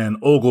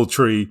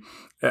Ogletree,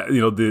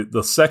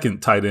 the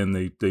second tight end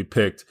they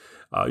picked,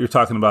 you're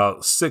talking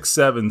about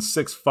 6'7",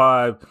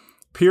 6'5".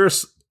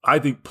 Pierce, I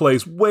think,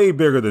 plays way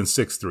bigger than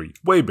 6'3",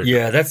 way bigger.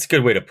 Yeah, that's a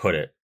good way to put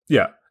it.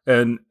 Yeah,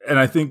 and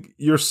I think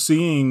you're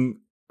seeing,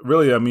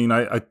 really, I mean,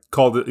 I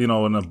called it,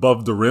 an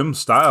above the rim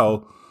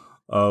style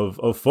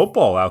of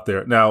football out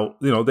there. Now,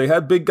 they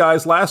had big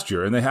guys last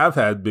year, and they have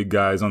had big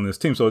guys on this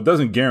team, so it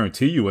doesn't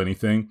guarantee you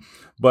anything.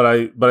 But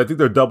I think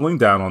they're doubling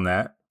down on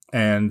that,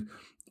 and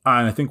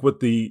I think with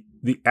the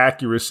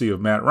accuracy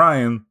of Matt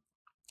Ryan,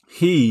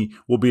 he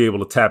will be able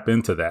to tap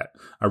into that.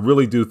 I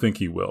really do think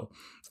he will.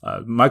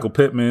 Michael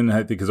Pittman,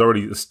 I think, has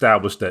already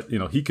established that,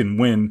 he can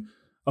win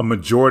a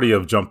majority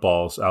of jump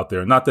balls out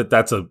there. Not that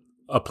that's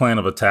a plan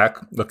of attack,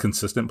 a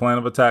consistent plan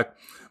of attack,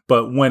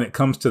 but when it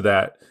comes to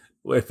that,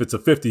 if it's a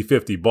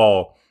 50-50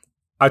 ball,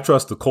 I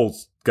trust the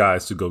Colts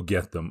guys to go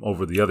get them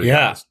over the other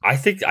guys. I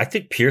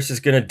think Pierce is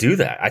going to do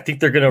that. I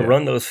think they're going to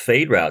run those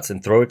fade routes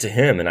and throw it to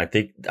him. And I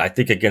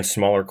think against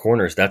smaller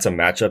corners, that's a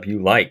matchup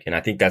you like. And I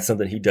think that's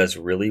something he does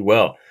really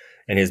well.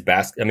 And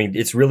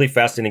it's really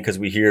fascinating because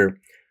we hear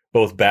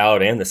both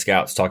Ballard and the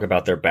scouts talk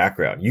about their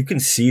background. You can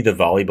see the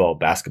volleyball,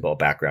 basketball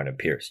background in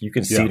Pierce. You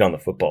can see it on the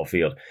football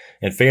field.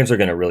 And fans are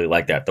going to really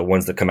like that, the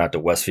ones that come out to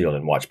Westfield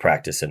and watch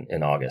practice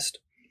in August.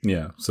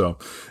 Yeah. So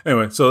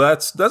anyway, so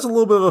that's a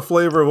little bit of a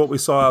flavor of what we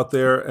saw out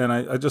there. And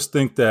I just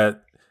think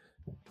that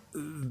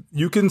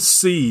you can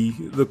see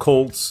the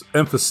Colts'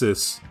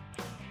 emphasis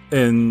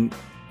in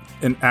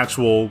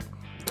actual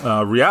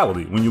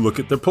reality when you look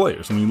at their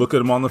players, when you look at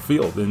them on the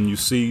field, and you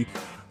see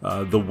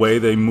the way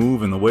they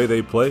move and the way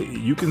they play,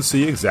 you can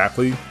see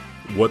exactly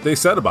what they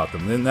said about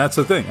them. And that's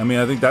the thing. I mean,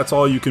 I think that's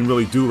all you can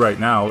really do right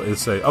now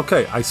is say,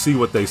 okay, I see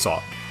what they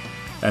saw.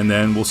 And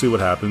then we'll see what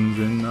happens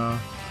in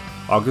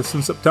August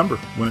and September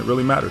when it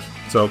really matters.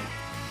 So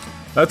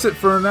that's it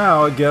for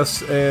now, I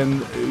guess.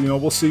 And,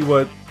 we'll see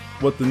what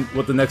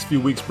the next few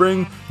weeks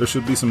bring. There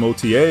should be some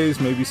OTAs,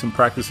 maybe some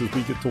practices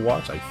we get to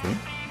watch, I think.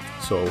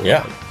 So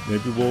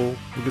maybe we'll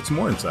get some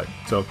more insight.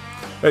 So,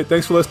 hey,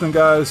 thanks for listening,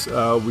 guys.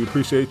 We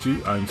appreciate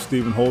you. I'm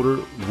Stephen Holder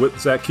with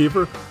Zach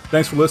Keefer.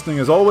 Thanks for listening.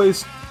 As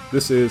always,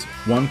 this is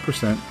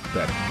 1%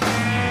 Betting.